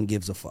 no one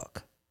gives a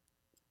fuck.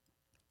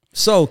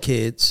 So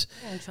kids,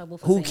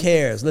 who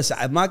cares? Listen,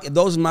 if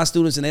those are my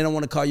students and they don't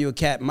want to call you a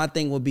cat, my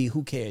thing would be,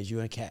 who cares?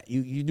 You're a cat.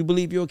 You do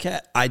believe you're a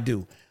cat? I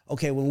do.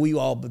 Okay, when we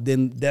all,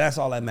 then that's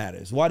all that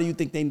matters. Why do you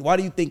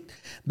think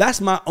that's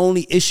my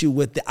only issue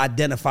with the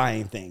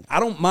identifying thing?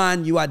 I don't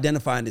mind you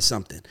identifying as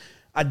something.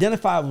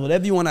 Identify with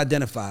whatever you want to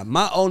identify.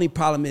 My only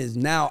problem is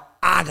now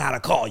I got to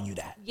call you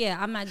that.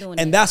 Yeah, I'm not doing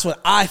that. And that's what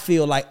I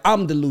feel like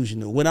I'm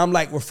delusional. When I'm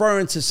like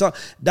referring to some,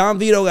 Don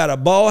Vito got a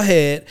bald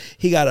head,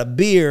 he got a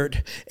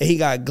beard, and he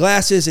got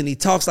glasses, and he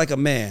talks like a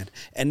man.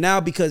 And now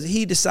because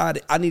he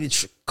decided I need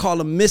to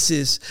call him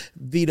Mrs.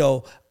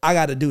 Vito, I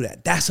got to do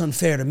that. That's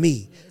unfair to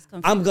me.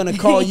 I'm going to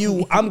call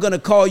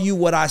you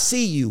what I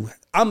see you.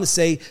 I'm going to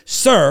say,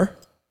 sir.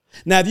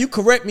 Now, if you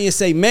correct me and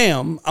say,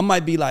 ma'am, I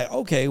might be like,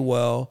 okay,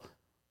 well.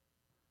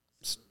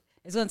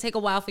 It's going to take a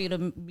while for you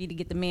to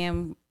get the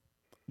ma'am.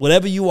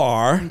 Whatever you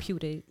are.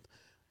 Computed.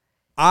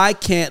 I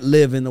can't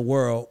live in a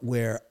world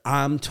where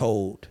I'm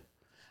told.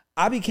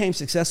 I became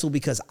successful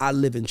because I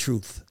live in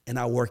truth and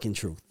I work in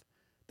truth.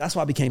 That's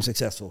why I became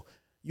successful.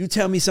 You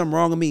tell me something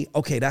wrong with me,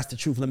 okay, that's the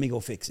truth. Let me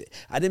go fix it.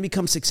 I didn't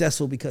become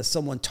successful because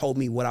someone told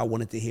me what I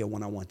wanted to hear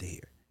when I wanted to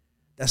hear.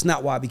 That's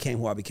not why I became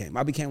who I became.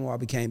 I became who I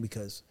became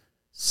because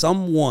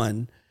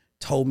someone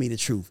told me the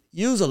truth.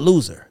 You's a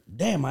loser.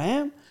 Damn, I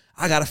am.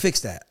 I got to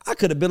fix that. I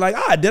could have been like,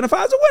 I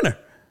identify as a winner.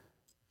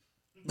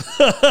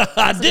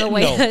 I didn't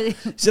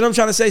know. See what I'm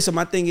trying to say? So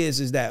my thing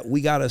is that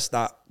we got to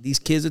stop. These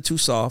kids are too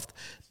soft.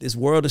 This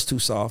world is too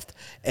soft.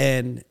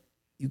 And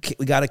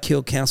we got to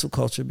kill cancel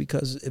culture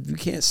because if you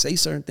can't say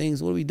certain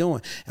things, what are we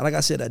doing? And like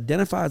I said,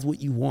 identify as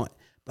what you want.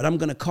 But I'm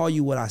going to call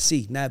you what I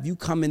see. Now, if you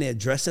come in there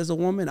dressed as a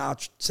woman, I'll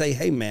say,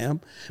 hey,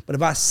 ma'am. But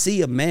if I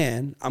see a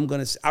man, there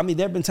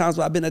have been times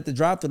where I've been at the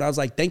drive-thru and I was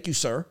like, thank you,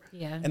 sir.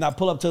 Yeah. And I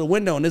pull up to the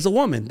window and there's a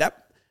woman.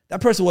 That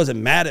person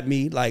wasn't mad at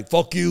me like,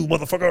 fuck you,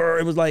 motherfucker.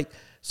 It was like,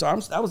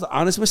 that was an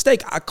honest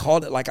mistake. I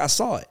called it like I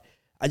saw it.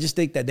 I just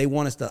think that they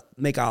want us to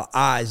make our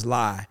eyes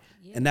lie.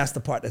 Yeah. And that's the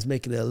part that's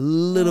making it a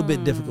little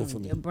bit difficult for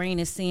me. Your brain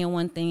is seeing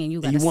one thing and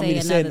you got to say want me to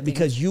another say it thing.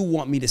 because you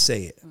want me to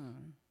say it.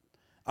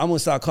 I'm going to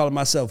start calling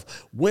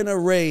myself Winner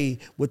Ray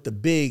with the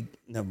big,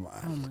 never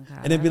mind. Oh my God,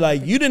 and then be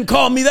like, you didn't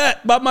call me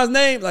that by my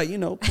name? Like,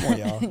 come on,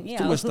 y'all. Yeah,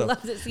 too much stuff.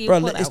 love to see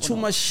Bro, it's too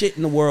much shit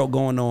in the world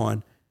going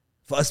on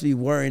for us to be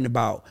worrying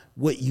about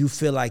what you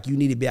feel like you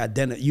need to be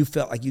identified. You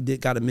felt like you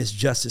got to miss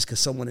justice because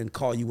someone didn't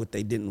call you what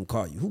they didn't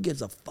call you. Who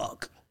gives a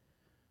fuck?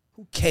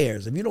 Who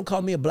cares? If you don't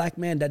call me a black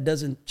man, that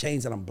doesn't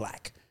change that I'm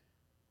black.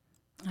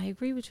 I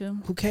agree with you.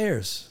 Who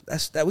cares?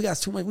 We got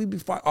too much. We be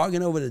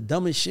arguing over the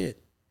dumbest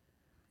shit.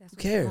 Who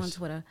cares? On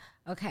Twitter.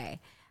 Okay.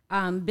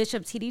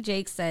 Bishop T.D.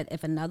 Jakes said,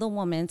 if another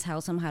woman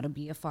tells him how to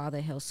be a father,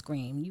 he'll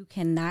scream. You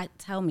cannot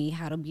tell me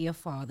how to be a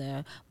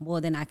father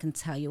more than I can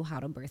tell you how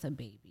to birth a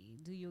baby.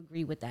 Do you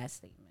agree with that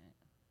statement?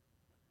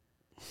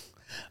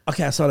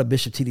 Okay, I saw the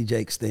Bishop T.D.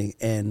 Jakes thing,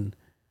 and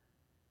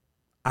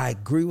I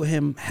agree with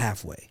him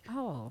halfway.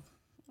 Oh.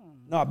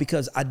 No,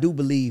 because I do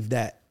believe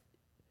that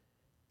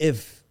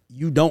if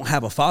you don't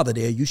have a father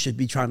there, you should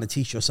be trying to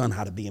teach your son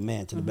how to be a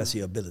man to the best of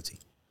your ability.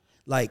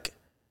 Like,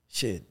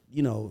 shit,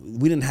 you know,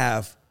 we didn't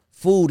have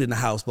food in the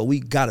house, but we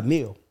got a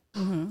meal.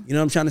 You know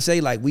what I'm trying to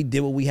say? Like, we did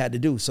what we had to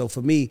do. So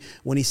for me,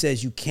 when he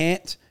says you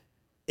can't,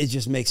 it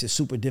just makes it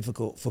super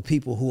difficult for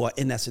people who are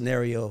in that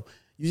scenario.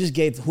 You just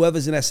gave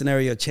whoever's in that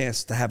scenario a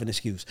chance to have an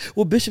excuse.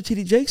 Well, Bishop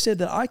T.D. Jakes said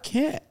that I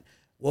can't.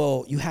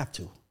 Well, you have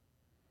to.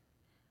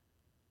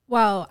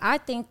 Well, I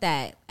think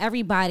that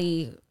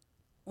everybody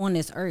on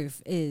this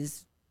earth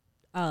is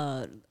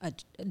not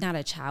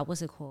a child.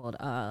 What's it called?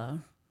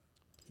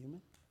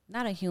 Human?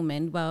 Not a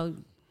human. Well,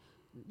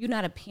 you're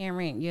not a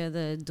parent. You're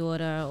the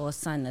daughter or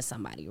son of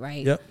somebody,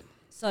 right? Yep.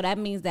 So that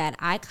means that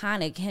I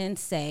kind of can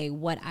say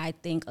what I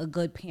think a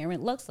good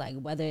parent looks like,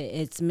 whether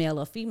it's male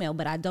or female.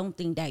 But I don't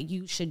think that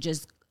you should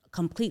just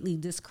completely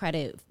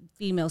discredit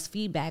females'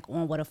 feedback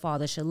on what a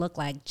father should look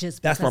like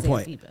just because That's my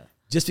point. Female.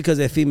 Just because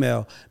they're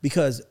female,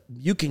 because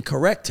you can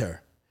correct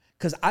her.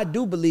 Because I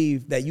do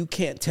believe that you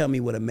can't tell me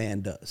what a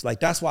man does. Like,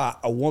 that's why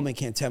a woman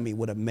can't tell me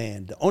what a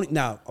man does.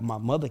 Now, my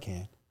mother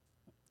can,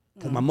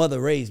 because my mother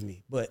raised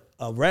me. But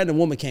a random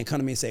woman can't come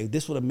to me and say,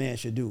 this is what a man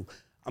should do.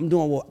 I'm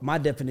doing what my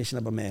definition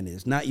of a man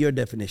is, not your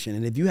definition.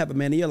 And if you have a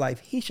man in your life,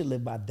 he should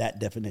live by that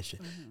definition.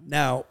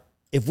 Now,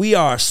 if we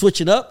are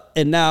switching up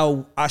and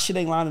now our shit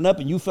ain't lining up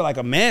and you feel like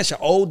a man should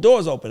hold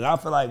doors open, and I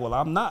feel like, well,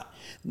 I'm not.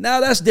 Now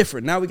that's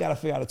different. Now we got to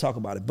figure out how to talk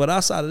about it. But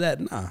outside of that,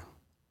 nah.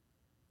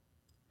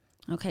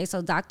 Okay,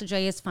 so Dr.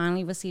 Dre is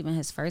finally receiving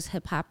his first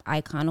hip hop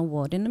icon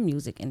award in the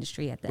music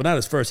industry at the. But not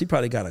his first. He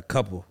probably got a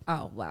couple.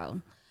 Oh,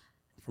 wow.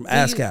 From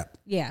ASCAP.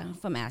 Yeah,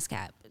 from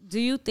ASCAP. Do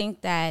you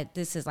think that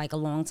this is like a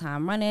long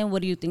time running?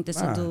 What do you think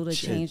this will do to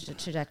change the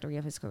trajectory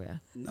of his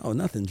career? No,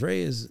 nothing.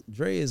 Dre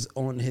is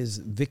on his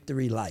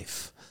victory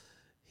life.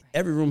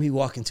 Every room he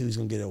walk into, he's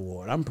gonna get an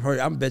award. I'm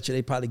bet you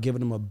they probably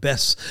giving him a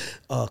best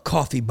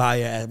coffee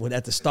buyer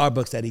at the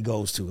Starbucks that he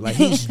goes to. Like,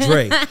 he's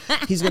Dre.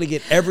 He's gonna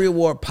get every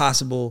award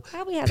possible.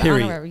 Probably has an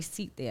honorary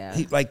seat there.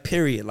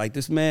 Period. Like,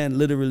 this man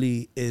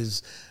literally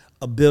is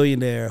a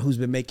billionaire who's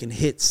been making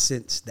hits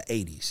since the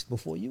 80s,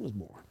 before you was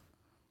born.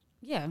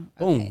 Yeah.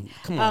 Boom. Okay.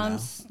 Come on now.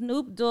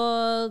 Snoop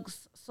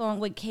Dogg's song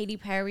with Katy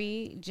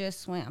Perry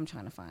just went. I'm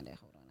trying to find it.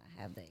 Hold on.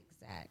 I have the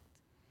exact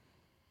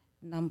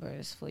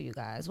numbers for you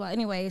guys. Well,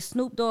 anyway,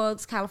 Snoop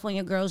Dogg's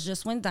California Girls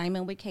just went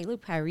diamond with Katy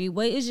Perry.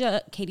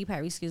 Katy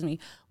Perry, excuse me.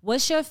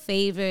 What's your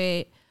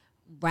favorite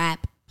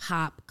rap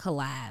pop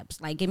collabs?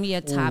 Like, give me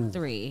your top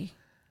three.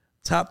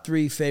 Top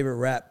three favorite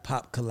rap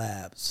pop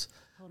collabs.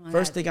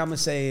 First thing I'm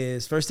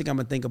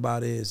gonna think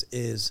about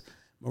is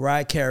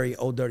Mariah Carey,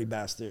 "Old Dirty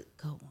Bastard."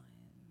 Go on.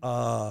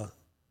 Well,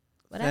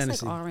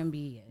 that's like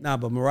R&B. Nah,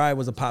 but Mariah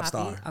was a pop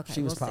star. Okay,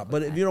 She was we'll pop.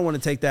 But if you don't want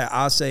to take that,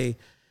 I'll say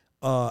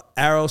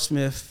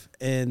Aerosmith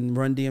and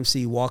Run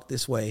DMC, "Walk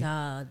This Way."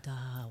 Wow.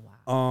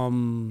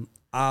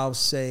 I'll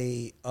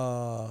say,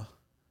 man,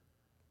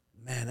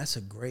 that's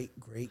a great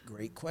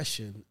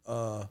question.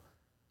 I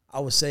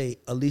would say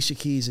Alicia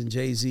Keys and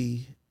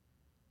Jay-Z,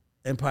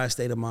 "Empire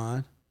State of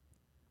Mind."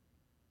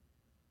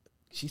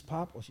 She's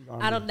pop or she's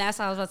R&B? That's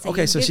what I was about to say.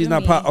 Okay, so she's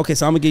not pop. Okay,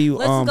 so I'm gonna give you.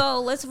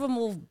 Let's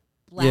remove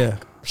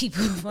black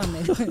people from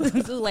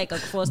it. Do like a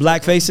cross.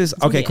 Black faces.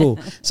 Okay, cool.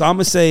 So I'm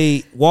gonna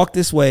say "Walk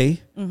This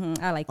Way."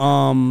 I like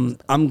that.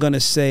 I'm gonna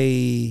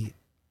say,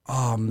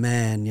 oh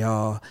man,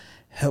 y'all,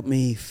 help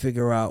me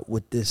figure out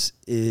what this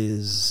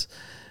is.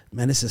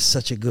 Man, this is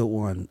such a good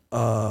one.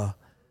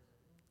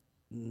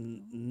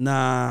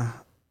 Nah,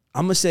 I'm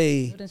gonna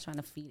say.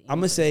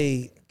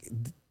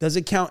 Does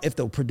it count if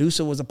the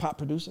producer was a pop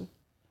producer?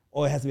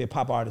 Or it has to be a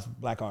pop artist,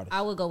 black artist?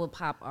 I would go with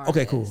pop artist.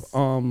 Okay, cool.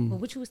 But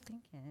what you was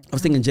thinking? I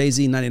was thinking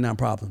Jay-Z, 99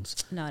 Problems.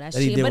 No, that's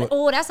cheap. But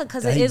that's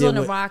because it is on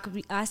the rock.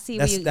 I see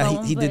where you're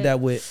going. He did that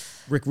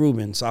with Rick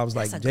Rubin. So I was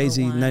like,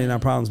 Jay-Z, 99 one.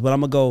 Problems. But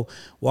I'm going to go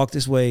Walk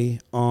This Way.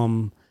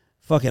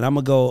 Fuck it. I'm going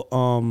to go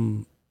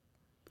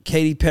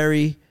Katy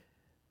Perry.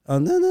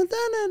 It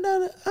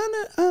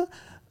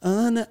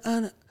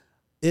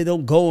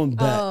don't go in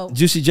back.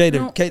 Juicy J.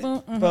 The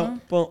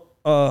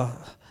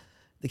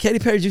Katy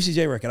Perry Juicy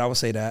J record. I would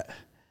say that.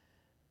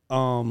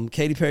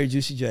 Katy Perry,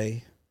 Juicy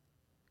J.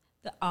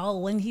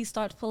 When he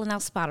starts pulling out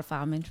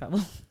Spotify, I'm in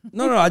trouble.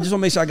 No, I just want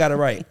to make sure I got it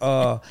right.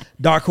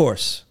 Dark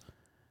Horse.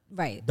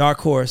 Right. Dark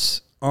Horse.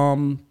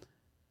 And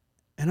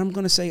I'm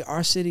going to say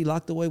Our City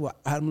Locked Away with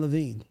Adam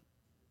Levine.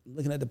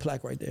 Looking at the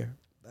plaque right there.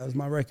 That was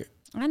my record.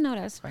 I know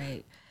that's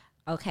right.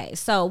 Okay,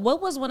 so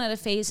what was one of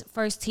the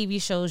first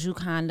TV shows you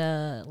kind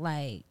of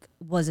like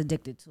was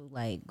addicted to,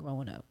 like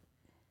growing up?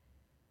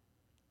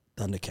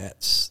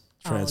 Thundercats,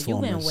 Transformers. Oh,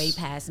 you went way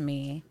past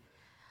me.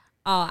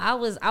 Oh, I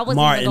wasn't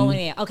Martin. even going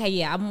there. Okay,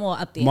 yeah, I'm more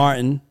up there.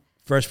 Martin,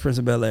 Fresh Prince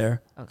of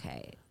Bel-Air.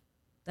 Okay.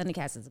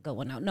 Thundercats is a good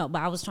one. No,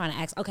 but I was trying to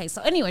ask. Okay,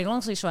 so anyway,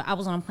 long story short, I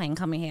was on a plane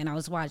coming here and I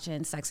was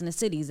watching Sex and the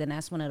Cities, and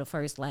that's one of the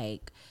first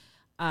like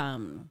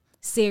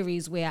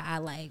series where I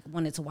like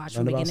wanted to watch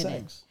from beginning to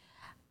end.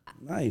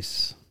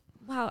 Nice.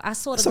 Wow, I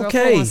saw the girl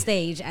fall on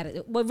stage at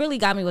it. What really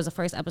got me was the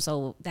first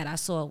episode that I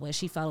saw where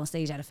she fell on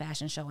stage at a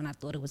fashion show, and I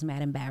thought it was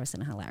mad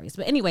embarrassing and hilarious.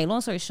 But anyway,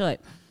 long story short,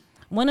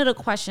 one of the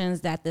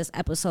questions that this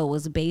episode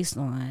was based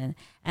on,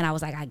 and I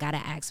was like, I gotta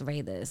ask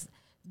Ray this.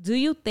 Do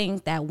you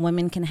think that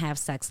women can have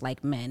sex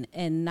like men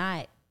and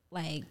not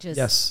like just...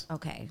 Yes.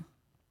 Okay.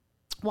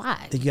 Why?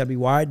 I think you gotta be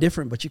wired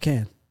different, but you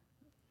can.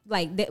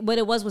 Like, what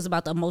it was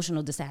about the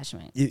emotional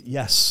detachment.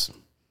 Yes.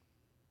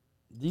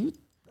 Do you...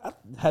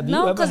 Have you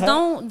no, ever because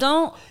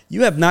don't.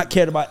 You have not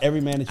cared about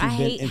every man that you've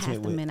been intimate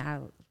intimate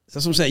with. That's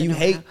what I'm I saying. You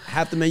hate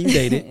half the men you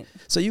dated.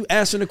 So you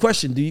answering the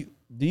question: Do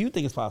you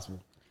think it's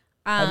possible?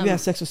 Have you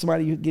had sex with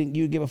somebody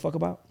you give a fuck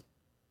about?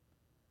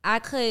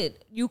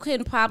 You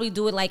couldn't probably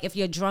do it like if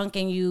you're drunk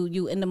and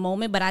you in the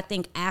moment, but I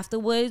think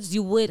afterwards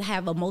you would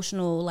have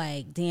emotional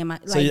like damn.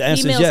 Like so your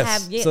answer is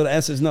yes. So the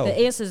answer is no. The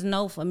answer is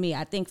no for me.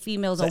 I think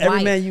females are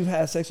every man you've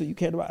had sex with you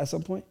cared about at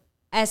some point.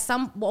 I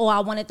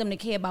wanted them to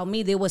care about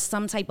me. There was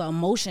some type of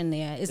emotion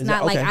there. It's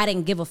not like I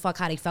didn't give a fuck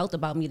how they felt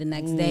about me the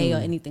next day or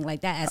anything like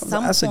that. At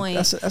some point,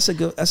 that's a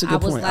good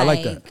point. I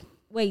like that.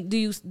 Wait, do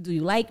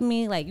you like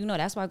me? Like,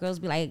 that's why girls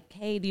be like,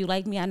 hey, do you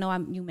like me? I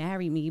know you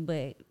marry me,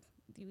 but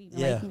do you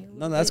even like me?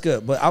 No, that's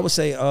good. But I would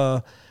say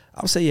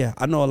yeah.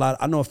 I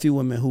know a few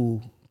women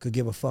who could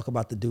give a fuck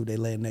about the dude they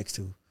laying next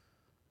to.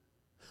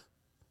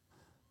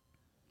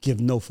 Give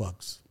no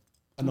fucks.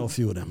 I know a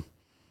few of them.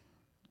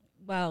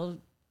 Well,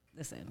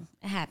 listen,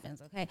 it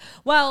happens, okay?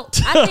 Well,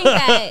 I think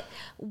that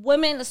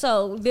women,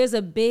 so there's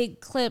a big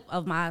clip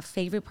of my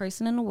favorite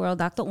person in the world,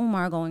 Dr.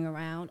 Umar, going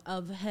around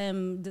of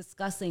him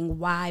discussing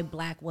why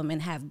black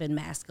women have been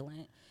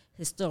masculine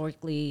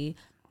historically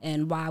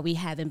and why we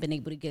haven't been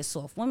able to get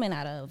soft women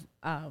out of,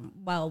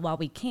 while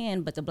we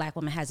can, but the black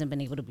woman hasn't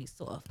been able to be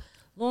soft.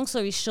 Long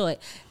story short,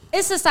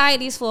 it's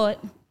society's fault.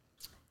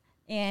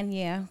 And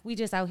yeah, we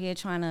just out here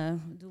trying to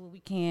do what we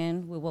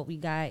can with what we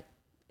got.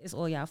 It's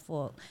all y'all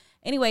fault.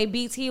 Anyway,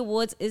 BET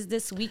Awards is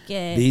this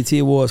weekend. BET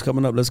Awards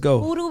coming up. Let's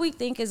go. Who do we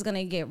think is going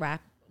to get rap?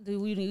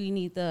 Do we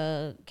need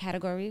the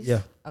categories?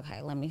 Yeah.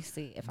 Okay, let me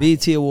see. If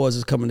BET Awards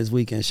is coming this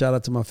weekend. Shout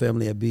out to my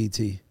family at BET.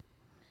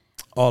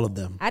 All of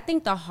them. I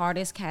think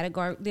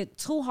the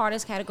two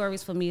hardest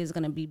categories for me is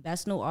going to be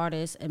Best New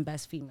Artist and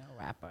Best Female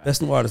Rapper.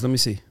 Best New Artist. Let me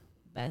see.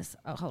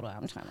 Hold on.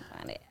 I'm trying to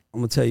find it. I'm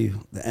going to tell you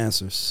the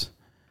answers.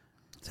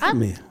 Tell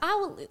me.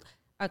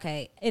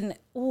 Okay. And,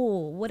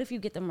 what if you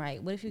get them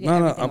right? What if you get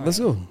everything right? Let's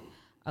go.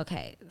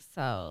 Okay,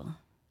 so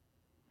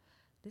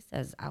this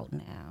says out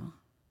now.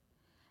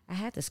 I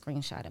had the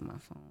screenshot in my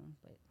phone,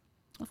 but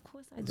of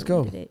course I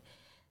deleted it.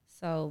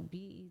 So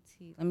BET,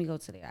 let me go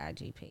to the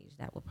IG page.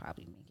 That would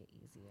probably make it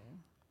easier.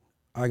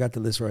 I got the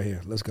list right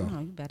here. Let's go. Oh,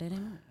 you better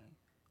than me.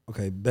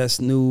 Okay,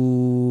 Best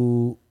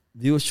New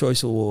Viewers'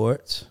 Choice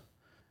Awards.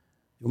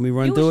 You want me to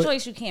run through it? Viewers'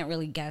 Choice, you can't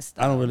really guess,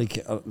 though. I don't really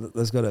care.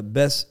 Let's go to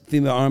Best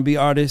Female R&B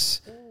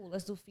Artist. Ooh,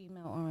 let's do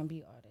Female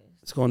R&B Artist.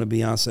 It's going to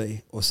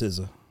Beyonce or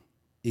SZA.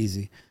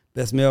 Easy.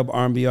 Best Male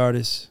R&B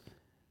Artist.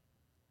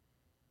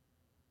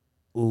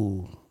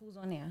 Ooh. Who's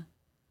on there?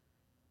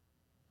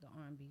 The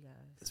R&B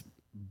guys.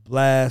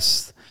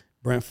 Blast,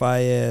 Brent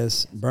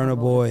Faiyaz, Burna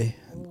Boy,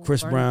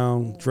 Chris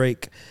Brown,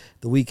 Drake,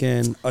 The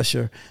Weeknd,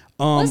 Usher.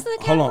 What's the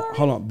category?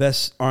 Hold on.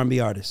 Best R&B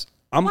Artist.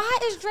 Why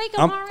is Drake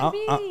an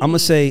R&B? I'm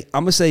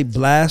gonna say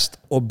Blast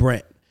or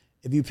Brent.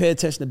 If you pay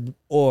attention to,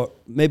 or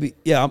maybe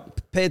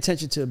pay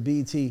attention to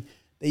BET. They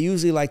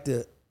usually like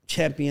to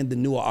champion the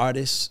newer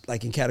artists,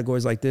 like in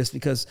categories like this,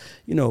 because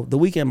The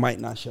Weeknd might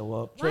not show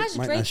up. Why is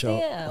Drake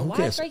there?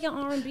 Why is Drake in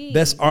R&B?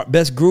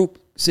 Best group: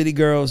 City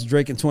Girls,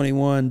 Drake and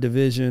 21,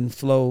 Division,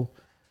 Flow,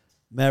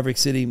 Maverick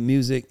City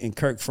Music, and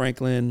Kirk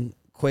Franklin,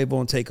 Quavo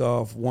and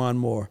Takeoff, Juan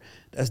Moore.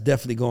 That's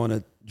definitely going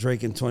to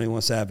Drake and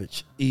 21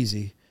 Savage.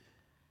 Easy.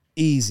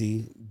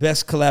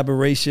 Best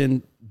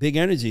collaboration: Big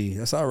Energy.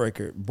 That's our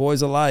record.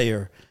 Boys a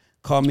Liar,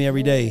 Call Me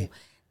Every Day.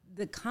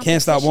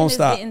 Can't Stop, Won't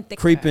Stop,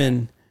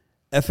 Creepin',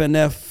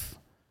 FNF,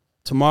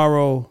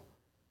 Tomorrow,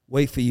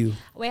 Wait for You.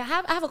 Wait, I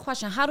have a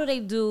question. How do they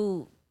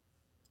do?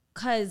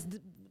 Because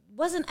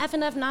wasn't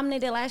FNF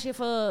nominated last year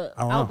for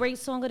Outbreak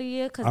Song of the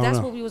Year? Because that's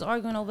what we was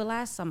arguing over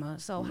last summer.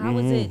 So how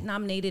was it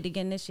nominated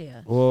again this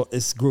year? Well,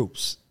 it's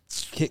groups.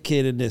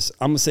 Kid in this.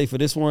 I'm going to say for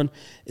this one,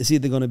 it's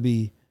either going to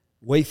be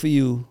Wait for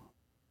You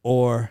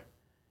or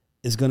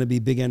it's going to be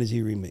Big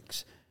Energy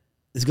Remix.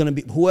 It's going to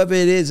be whoever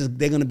it is,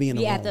 they're going to be in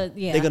the room.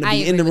 They're going to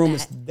be in the room.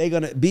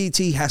 BET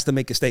has to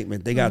make a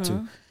statement. They got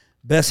to.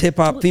 Best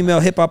female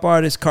hip hop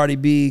artist: Cardi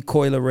B,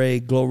 Coi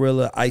Leray,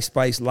 Glorilla, Ice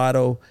Spice,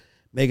 Lotto,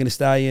 Megan Thee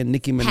Stallion,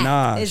 Nicki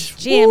Minaj. It's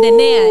jammed in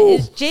there.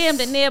 It's jammed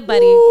in there,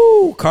 buddy.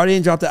 Woo. Cardi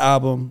ain't dropped the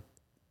album.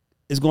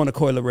 It's going to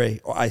Coi Leray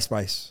or Ice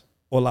Spice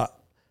or Lotto.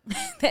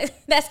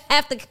 That's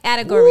half the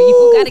category.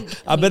 You gotta.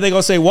 I bet they're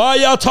gonna say, "Why are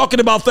y'all talking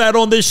about that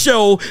on this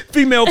show?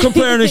 Female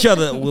comparing each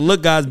other." Well,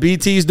 look, guys,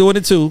 BT's doing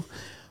it too.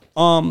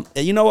 And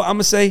you know what I'm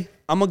gonna say?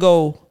 I'm gonna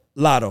go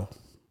Lotto.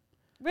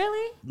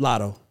 Really?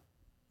 Lotto,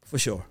 for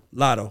sure.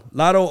 Lotto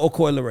or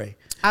Coi Leray.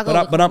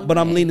 But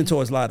I'm leaning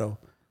towards Lotto.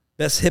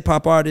 Best hip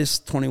hop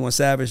artist: 21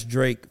 Savage,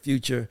 Drake,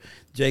 Future,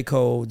 J.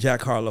 Cole,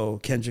 Jack Harlow,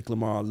 Kendrick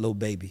Lamar, Lil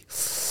Baby.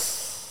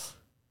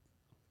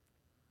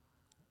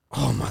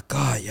 Oh my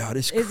God, y'all,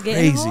 this is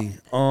crazy.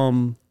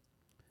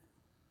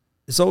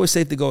 It's always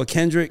safe to go with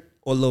Kendrick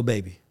or Lil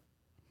Baby.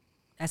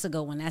 That's a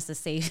good one. That's a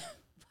safe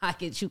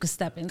pocket you could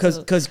step into.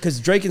 Because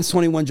Drake and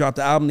 21 dropped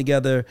the album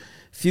together.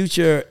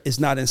 Future is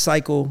not in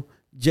cycle.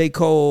 J.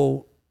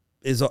 Cole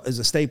is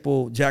a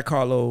staple. Jack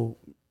Harlow,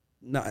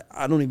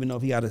 I don't even know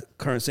if he got a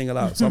current single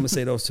out, so I'm going to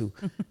say those two.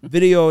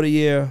 Video of the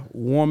year,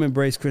 Warm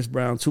Embrace, Chris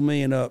Brown, 2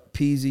 Million Up,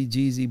 Peasy,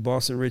 Jeezy,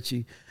 Boston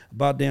Richie,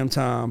 About Damn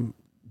Time,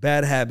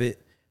 Bad Habit,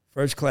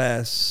 First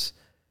Class,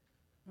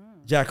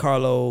 Jack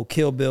Harlow,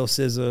 Kill Bill,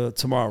 SZA,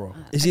 Tomorrow.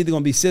 It's either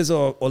going to be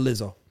SZA or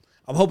Lizzo.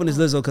 I'm hoping it's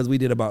Lizzo because we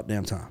did About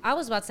Damn Time. I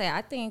was about to say,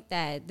 I think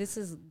that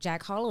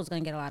Jack Harlow's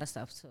going to get a lot of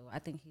stuff too. I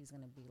think he's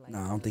going to be like. No,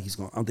 I don't think he's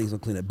going to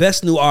clean it.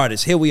 Best new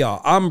artist. Here we are.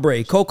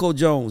 Ombre, Coco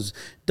Jones,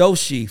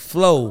 Doechii,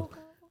 Flo,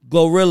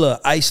 Glorilla,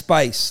 Ice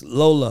Spice,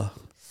 Lola.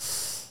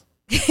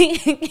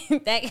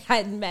 That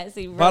got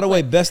messy. By the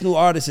way, best new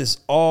artist is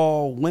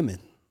all women.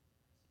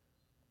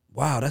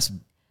 Wow,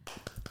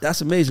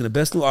 that's amazing. The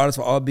best new artist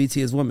for all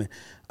BT is women.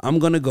 I'm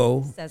going to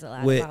go says a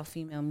lot with, about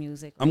female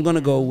music. I'm going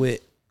to go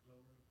with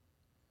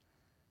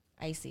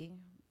Icy.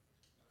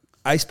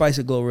 Ice Spice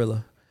or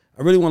Glorilla.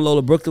 I really want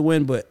Lola Brooke to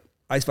win, but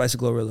Ice Spice or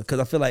Glorilla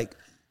because I feel like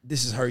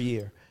this is her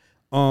year.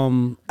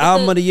 Album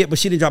of the year, but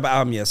she didn't drop an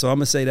album yet, so I'm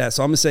gonna say that.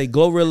 So I'm gonna say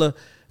Glorilla.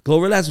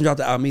 Glorilla hasn't dropped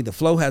the album either.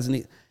 Flo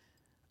hasn't.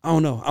 I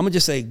don't know. I'm gonna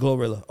just say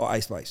Glorilla or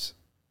Ice Spice.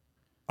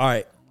 All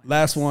right,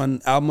 last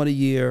one. Album of the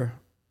year.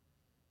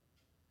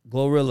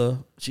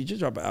 Glorilla. She just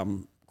dropped an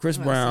album. Chris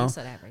Brown.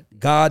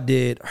 God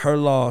did. Her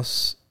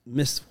Loss.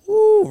 Miss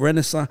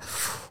Renaissance.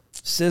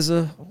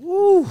 SZA.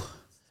 Woo.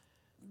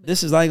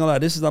 This is, I ain't gonna lie,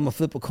 I'm gonna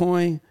flip a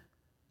coin.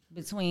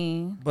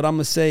 But I'm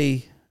gonna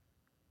say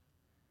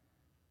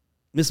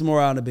Miss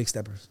Morale and the Big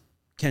Steppers.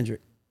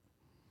 Kendrick.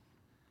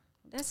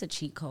 That's a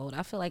cheat code.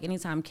 I feel like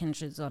anytime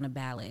Kendrick's on a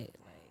ballot,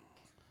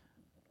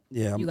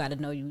 yeah, you gotta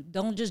know you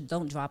don't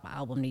drop an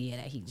album the year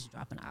that he's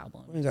dropping an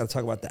album. We ain't gotta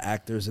talk about the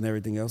actors and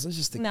everything else. Let's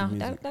just stick to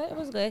music. That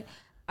was good.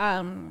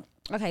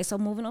 Okay, so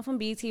moving on from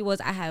BT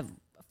I have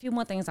a few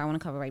more things I want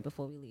to cover right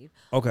before we leave.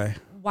 Okay.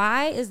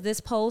 Why is this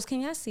pose?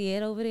 Can y'all see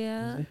it over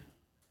there? Okay.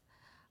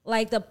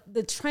 Like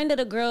the trend of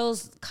the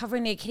girls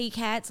covering their kitty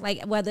cats,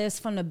 like whether it's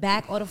from the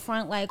back or the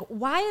front, like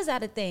why is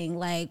that a thing?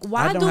 Like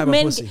why do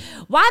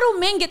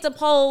men get to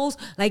pose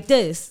like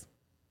this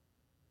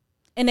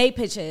in their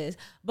pictures,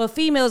 but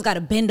females got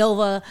to bend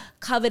over,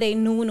 cover their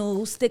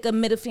nunu, stick a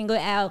middle finger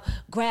out,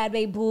 grab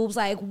their boobs?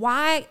 Like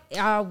why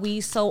are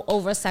we so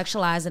over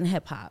sexualized in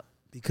hip hop?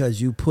 Because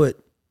you put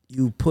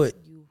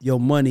your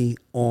money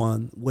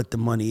on what the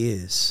money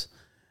is,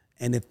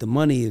 and if the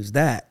money is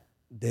that,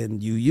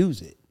 then you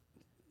use it.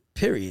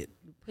 Period.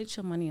 You put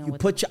your money on.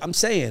 I'm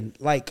saying,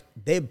 like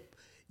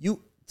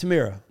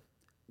Tamira,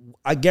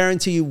 I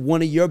guarantee you,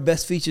 one of your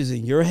best features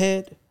in your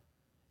head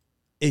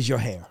is your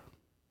hair.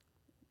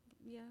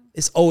 Yeah,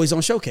 it's always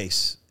on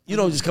showcase. You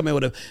don't just come in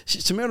Tamira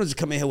don't just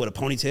come in here with a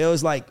ponytail.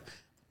 It's like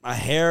my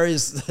hair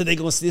is. They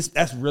gonna see this.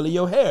 That's really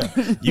your hair.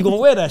 You gonna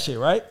wear that shit,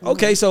 right? Mm-hmm.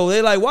 Okay, so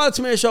they're like, why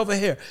did Tamira show off her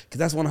hair? Because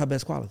that's one of her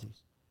best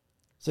qualities.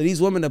 So these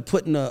women are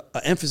putting a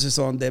emphasis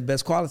on their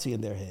best quality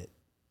in their head.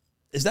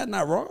 Is that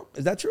not wrong?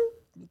 Is that true?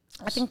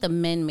 I think the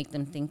men make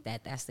them think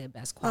that that's their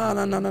best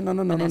quality. No.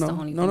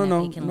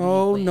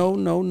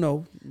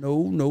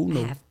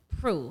 Have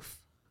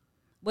proof.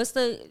 What's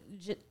the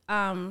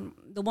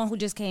one who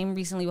just came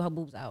recently with her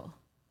boobs out?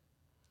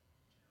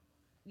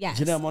 Yes.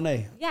 Janelle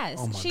Monáe. Yes.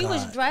 Oh my she God.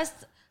 was dressed.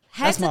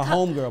 That's my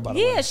homegirl, by the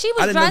way. Yeah, she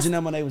was I didn't dressed. know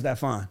Janelle Monáe was that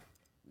fine.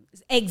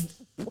 Proof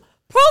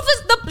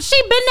is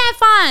she been that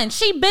fine.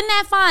 She been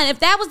that fine. If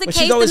that was the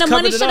case, then the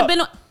money should have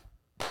been on.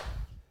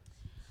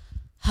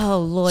 Oh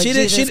Lord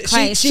Jesus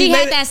Christ! She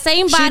had that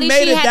same body.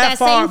 She had that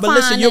same But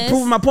listen, you're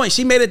proving my point.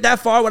 She made it that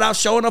far without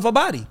showing off her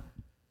body.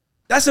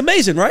 That's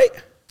amazing, right?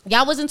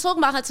 Y'all wasn't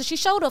talking about her till she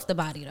showed off the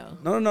body, though.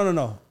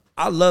 No.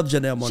 I love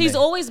Janelle Monáe. She's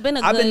always been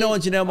I've been knowing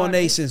Janelle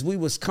Monáe since we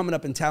was coming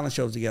up in talent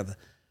shows together.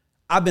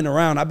 I've been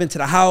around. I've been to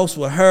the house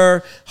with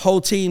her, whole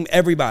team,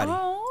 everybody.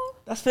 Oh.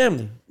 That's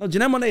family. No,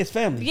 Janelle Monáe is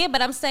family. Yeah,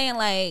 but I'm saying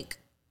like.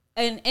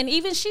 And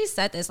even she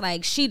said this,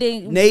 like she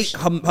didn't. Nate,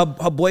 her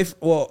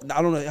boyfriend, well,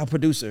 I don't know, her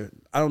producer.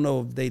 I don't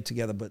know if they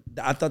together, but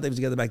I thought they was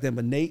together back then.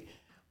 But Nate,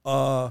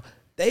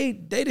 they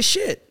the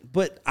shit.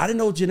 But I didn't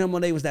know Janelle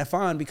Monáe was that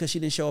fine because she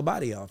didn't show her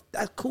body off.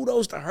 That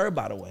kudos to her,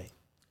 by the way.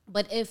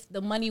 But if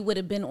the money would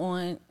have been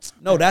on,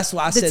 no, that's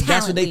why I said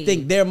that's what they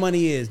think their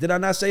money is. Did I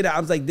not say that? I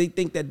was like, they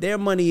think that their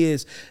money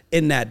is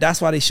in that.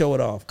 That's why they show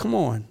it off. Come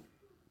on,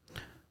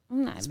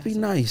 let's be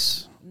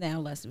nice. Now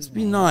let's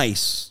be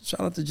nice. Shout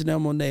out to Janelle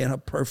Monáe and her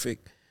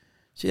perfect.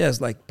 She has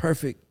like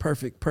perfect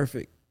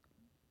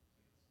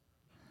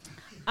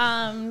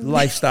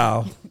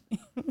lifestyle.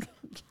 You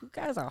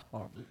guys are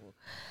horrible.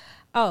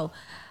 Oh,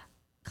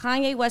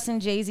 Kanye West and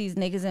Jay-Z's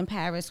 "Niggas in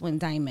Paris" went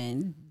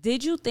diamond.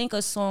 Did you think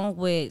a song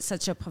with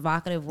such a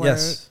provocative word?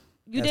 Yes,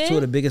 you did. Two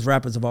of the biggest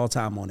rappers of all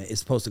time on it. It's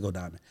supposed to go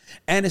diamond,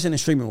 and it's in the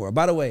streaming world.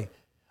 By the way,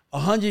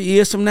 100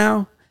 years from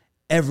now,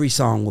 every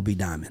song will be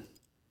diamond.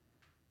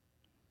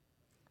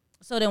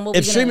 So then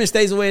if streaming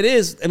stays the way it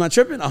is, am I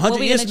tripping? 100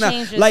 years from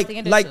now,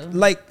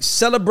 like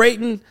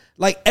celebrating,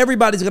 like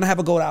everybody's gonna have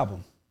a gold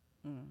album.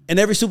 And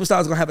every superstar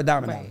is gonna have a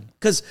diamond album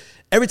because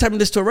every time you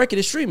listen to a record,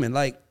 it's streaming.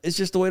 Like it's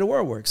just the way the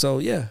world works. So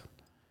yeah.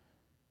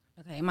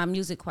 Okay, my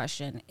music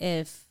question: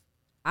 if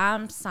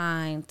I'm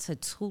signed to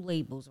 2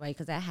 labels, right?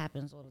 Because that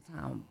happens all the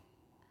time.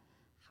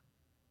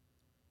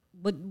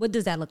 What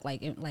does that look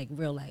like in like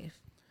real life?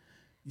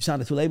 You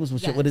signed to 2 labels.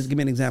 Yes. What is? Give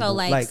me an example. So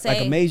like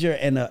a major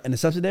and a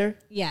subsidiary.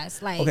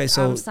 Yes. Like okay.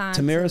 So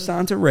Tamira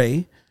signed to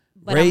Ray.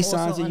 Ray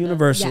signs to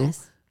Universal.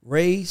 Yes.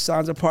 Ray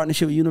signs a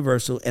partnership with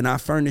Universal, and I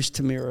furnish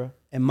Tamira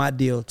and my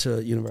deal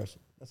to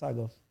Universal. That's how it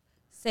goes.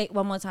 Say it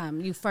one more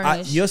time. You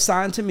furnish. You're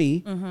signed to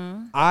me.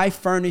 Mm-hmm. I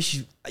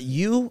furnish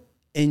you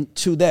and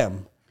to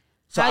them.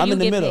 So I'm in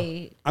the middle.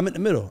 Paid? I'm in the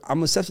middle.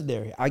 I'm a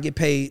subsidiary. I get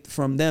paid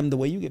from them the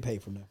way you get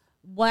paid from them.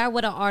 Why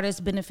would an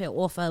artist benefit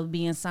off of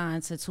being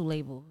signed to 2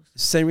 labels?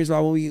 Same reason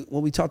why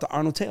when we talked to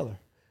Arnold Taylor.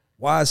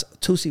 Why is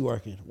Tootsie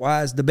working?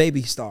 Why is the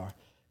Baby Star?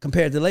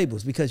 Compared to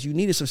labels, because you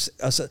need a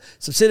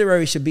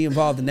subsidiary should be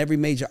involved in every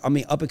major,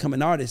 up and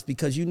coming artist,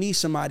 because you need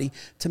somebody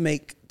to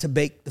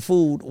bake the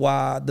food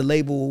while the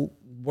label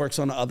works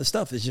on the other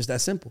stuff. It's just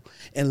that simple.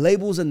 And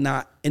labels are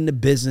not in the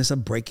business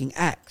of breaking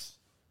acts.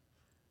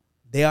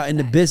 They are in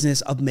the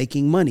business of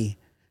making money.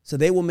 So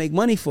they will make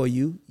money for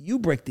you. You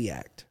break the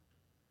act.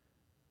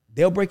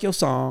 They'll break your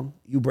song.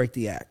 You break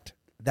the act.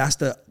 That's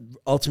the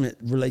ultimate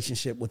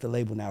relationship with the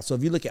label now. So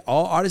if you look at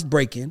all artists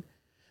breaking,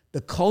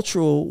 the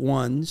cultural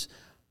ones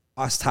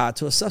are tied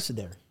to a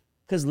subsidiary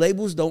because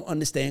labels don't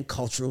understand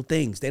cultural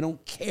things. They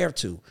don't care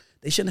to.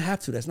 They shouldn't have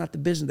to. That's not the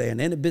business there. And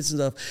they're in the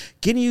business of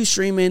getting you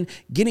streaming,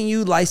 getting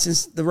you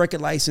licensed, the record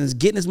license,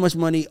 getting as much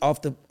money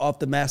off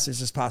the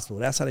masters as possible.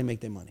 That's how they make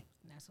their money.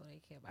 That's what they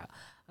care about.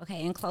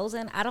 Okay, in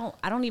closing, I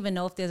don't even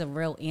know if there's a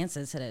real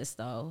answer to this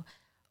though.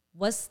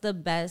 What's the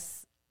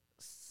best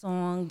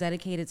song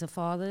dedicated to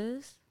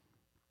fathers?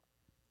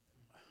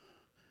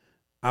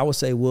 I would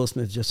say Will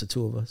Smith, Just the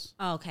Two of Us.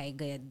 Okay,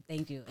 good.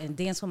 Thank you. And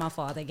Dance for My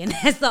Father again.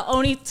 That's the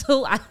only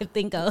 2 I could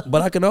think of.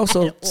 But I can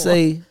also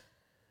say,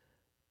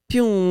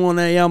 Pew on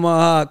that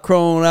Yamaha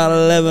Chrome out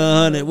of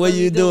 1100. What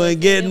you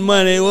doing getting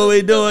money? What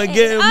we doing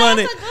getting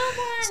money?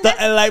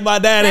 Stunting like my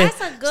daddy.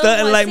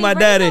 Stunting like my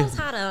daddy.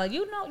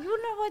 You know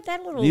what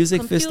that little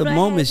music fits the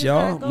moments,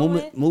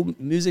 y'all.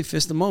 Music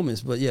fits the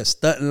moments. But yeah,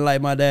 stunting like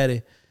my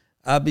daddy.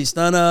 I be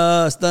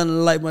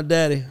stunning like my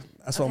daddy.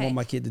 That's what I want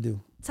my kid to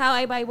do. Tell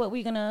everybody what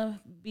we're gonna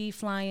be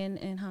flying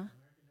in, huh?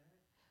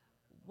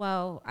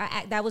 Well,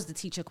 that was the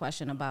teacher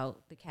question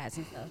about the cats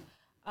and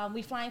stuff.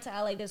 We flying to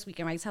LA this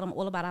weekend, right? Tell them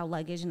all about our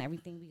luggage and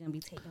everything we're gonna be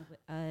taking with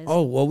us.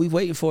 Oh well, we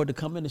waiting for it to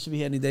come in. It should be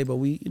here any day, but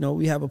we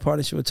have a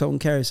partnership with Tote and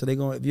Carry, so they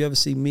going. If you ever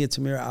see me and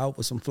Tamira out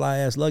with some fly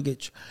ass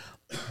luggage,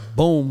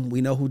 boom,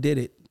 we know who did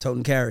it. Tote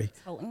and Carry.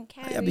 Tote and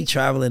Carry. I be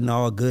traveling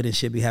all good and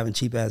shit. Be having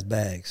cheap ass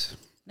bags.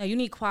 No, you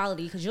need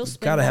quality because you'll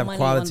spend more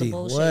money on the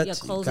bullshit. What? Your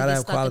clothes will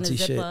get stuck in the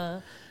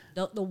zipper.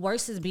 The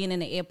worst is being in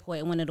the airport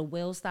and one of the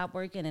wheels stop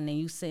working and then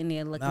you sitting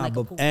there looking like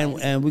a poop.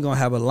 And we're going to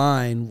have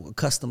a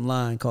custom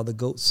line called the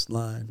GOATS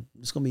line.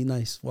 It's going to be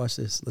nice. Watch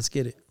this. Let's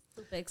get it.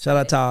 Shout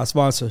out to our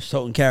sponsor,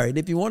 Tote and Carry. And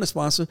if you want a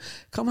sponsor,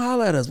 come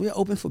holler at us. We're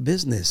open for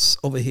business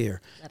over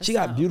here. She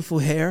got beautiful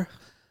hair.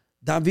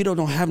 Don Vito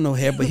don't have no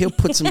hair, but he'll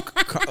put some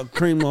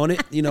cream on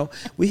it.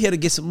 We here to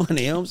get some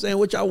money. You know what I'm saying?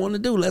 What y'all want to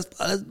do? Let's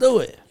do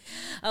it.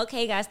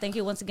 Okay, guys. Thank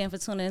you once again for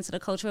tuning into the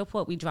Culture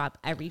Report. We drop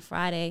every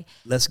Friday.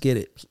 Let's get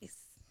it. Peace.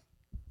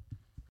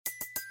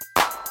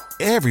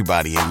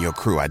 Everybody in your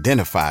crew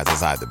identifies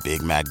as either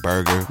Big Mac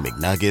Burger,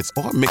 McNuggets,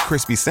 or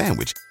McCrispy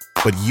Sandwich.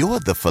 But you're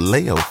the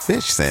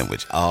Filet-O-Fish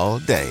Sandwich all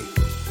day.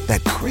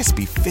 That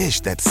crispy fish,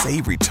 that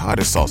savory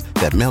tartar sauce,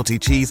 that melty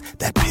cheese,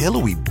 that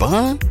pillowy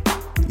bun.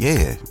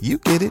 Yeah, you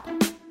get it.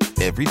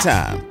 Every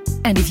time.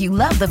 And if you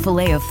love the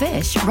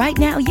Filet-O-Fish, right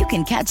now you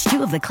can catch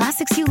 2 of the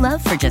classics you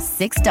love for just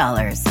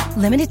 $6.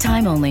 Limited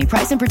time only.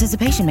 Price and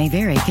participation may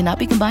vary. Cannot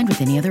be combined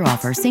with any other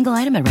offer. Single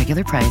item at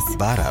regular price.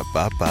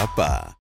 Ba-da-ba-ba-ba.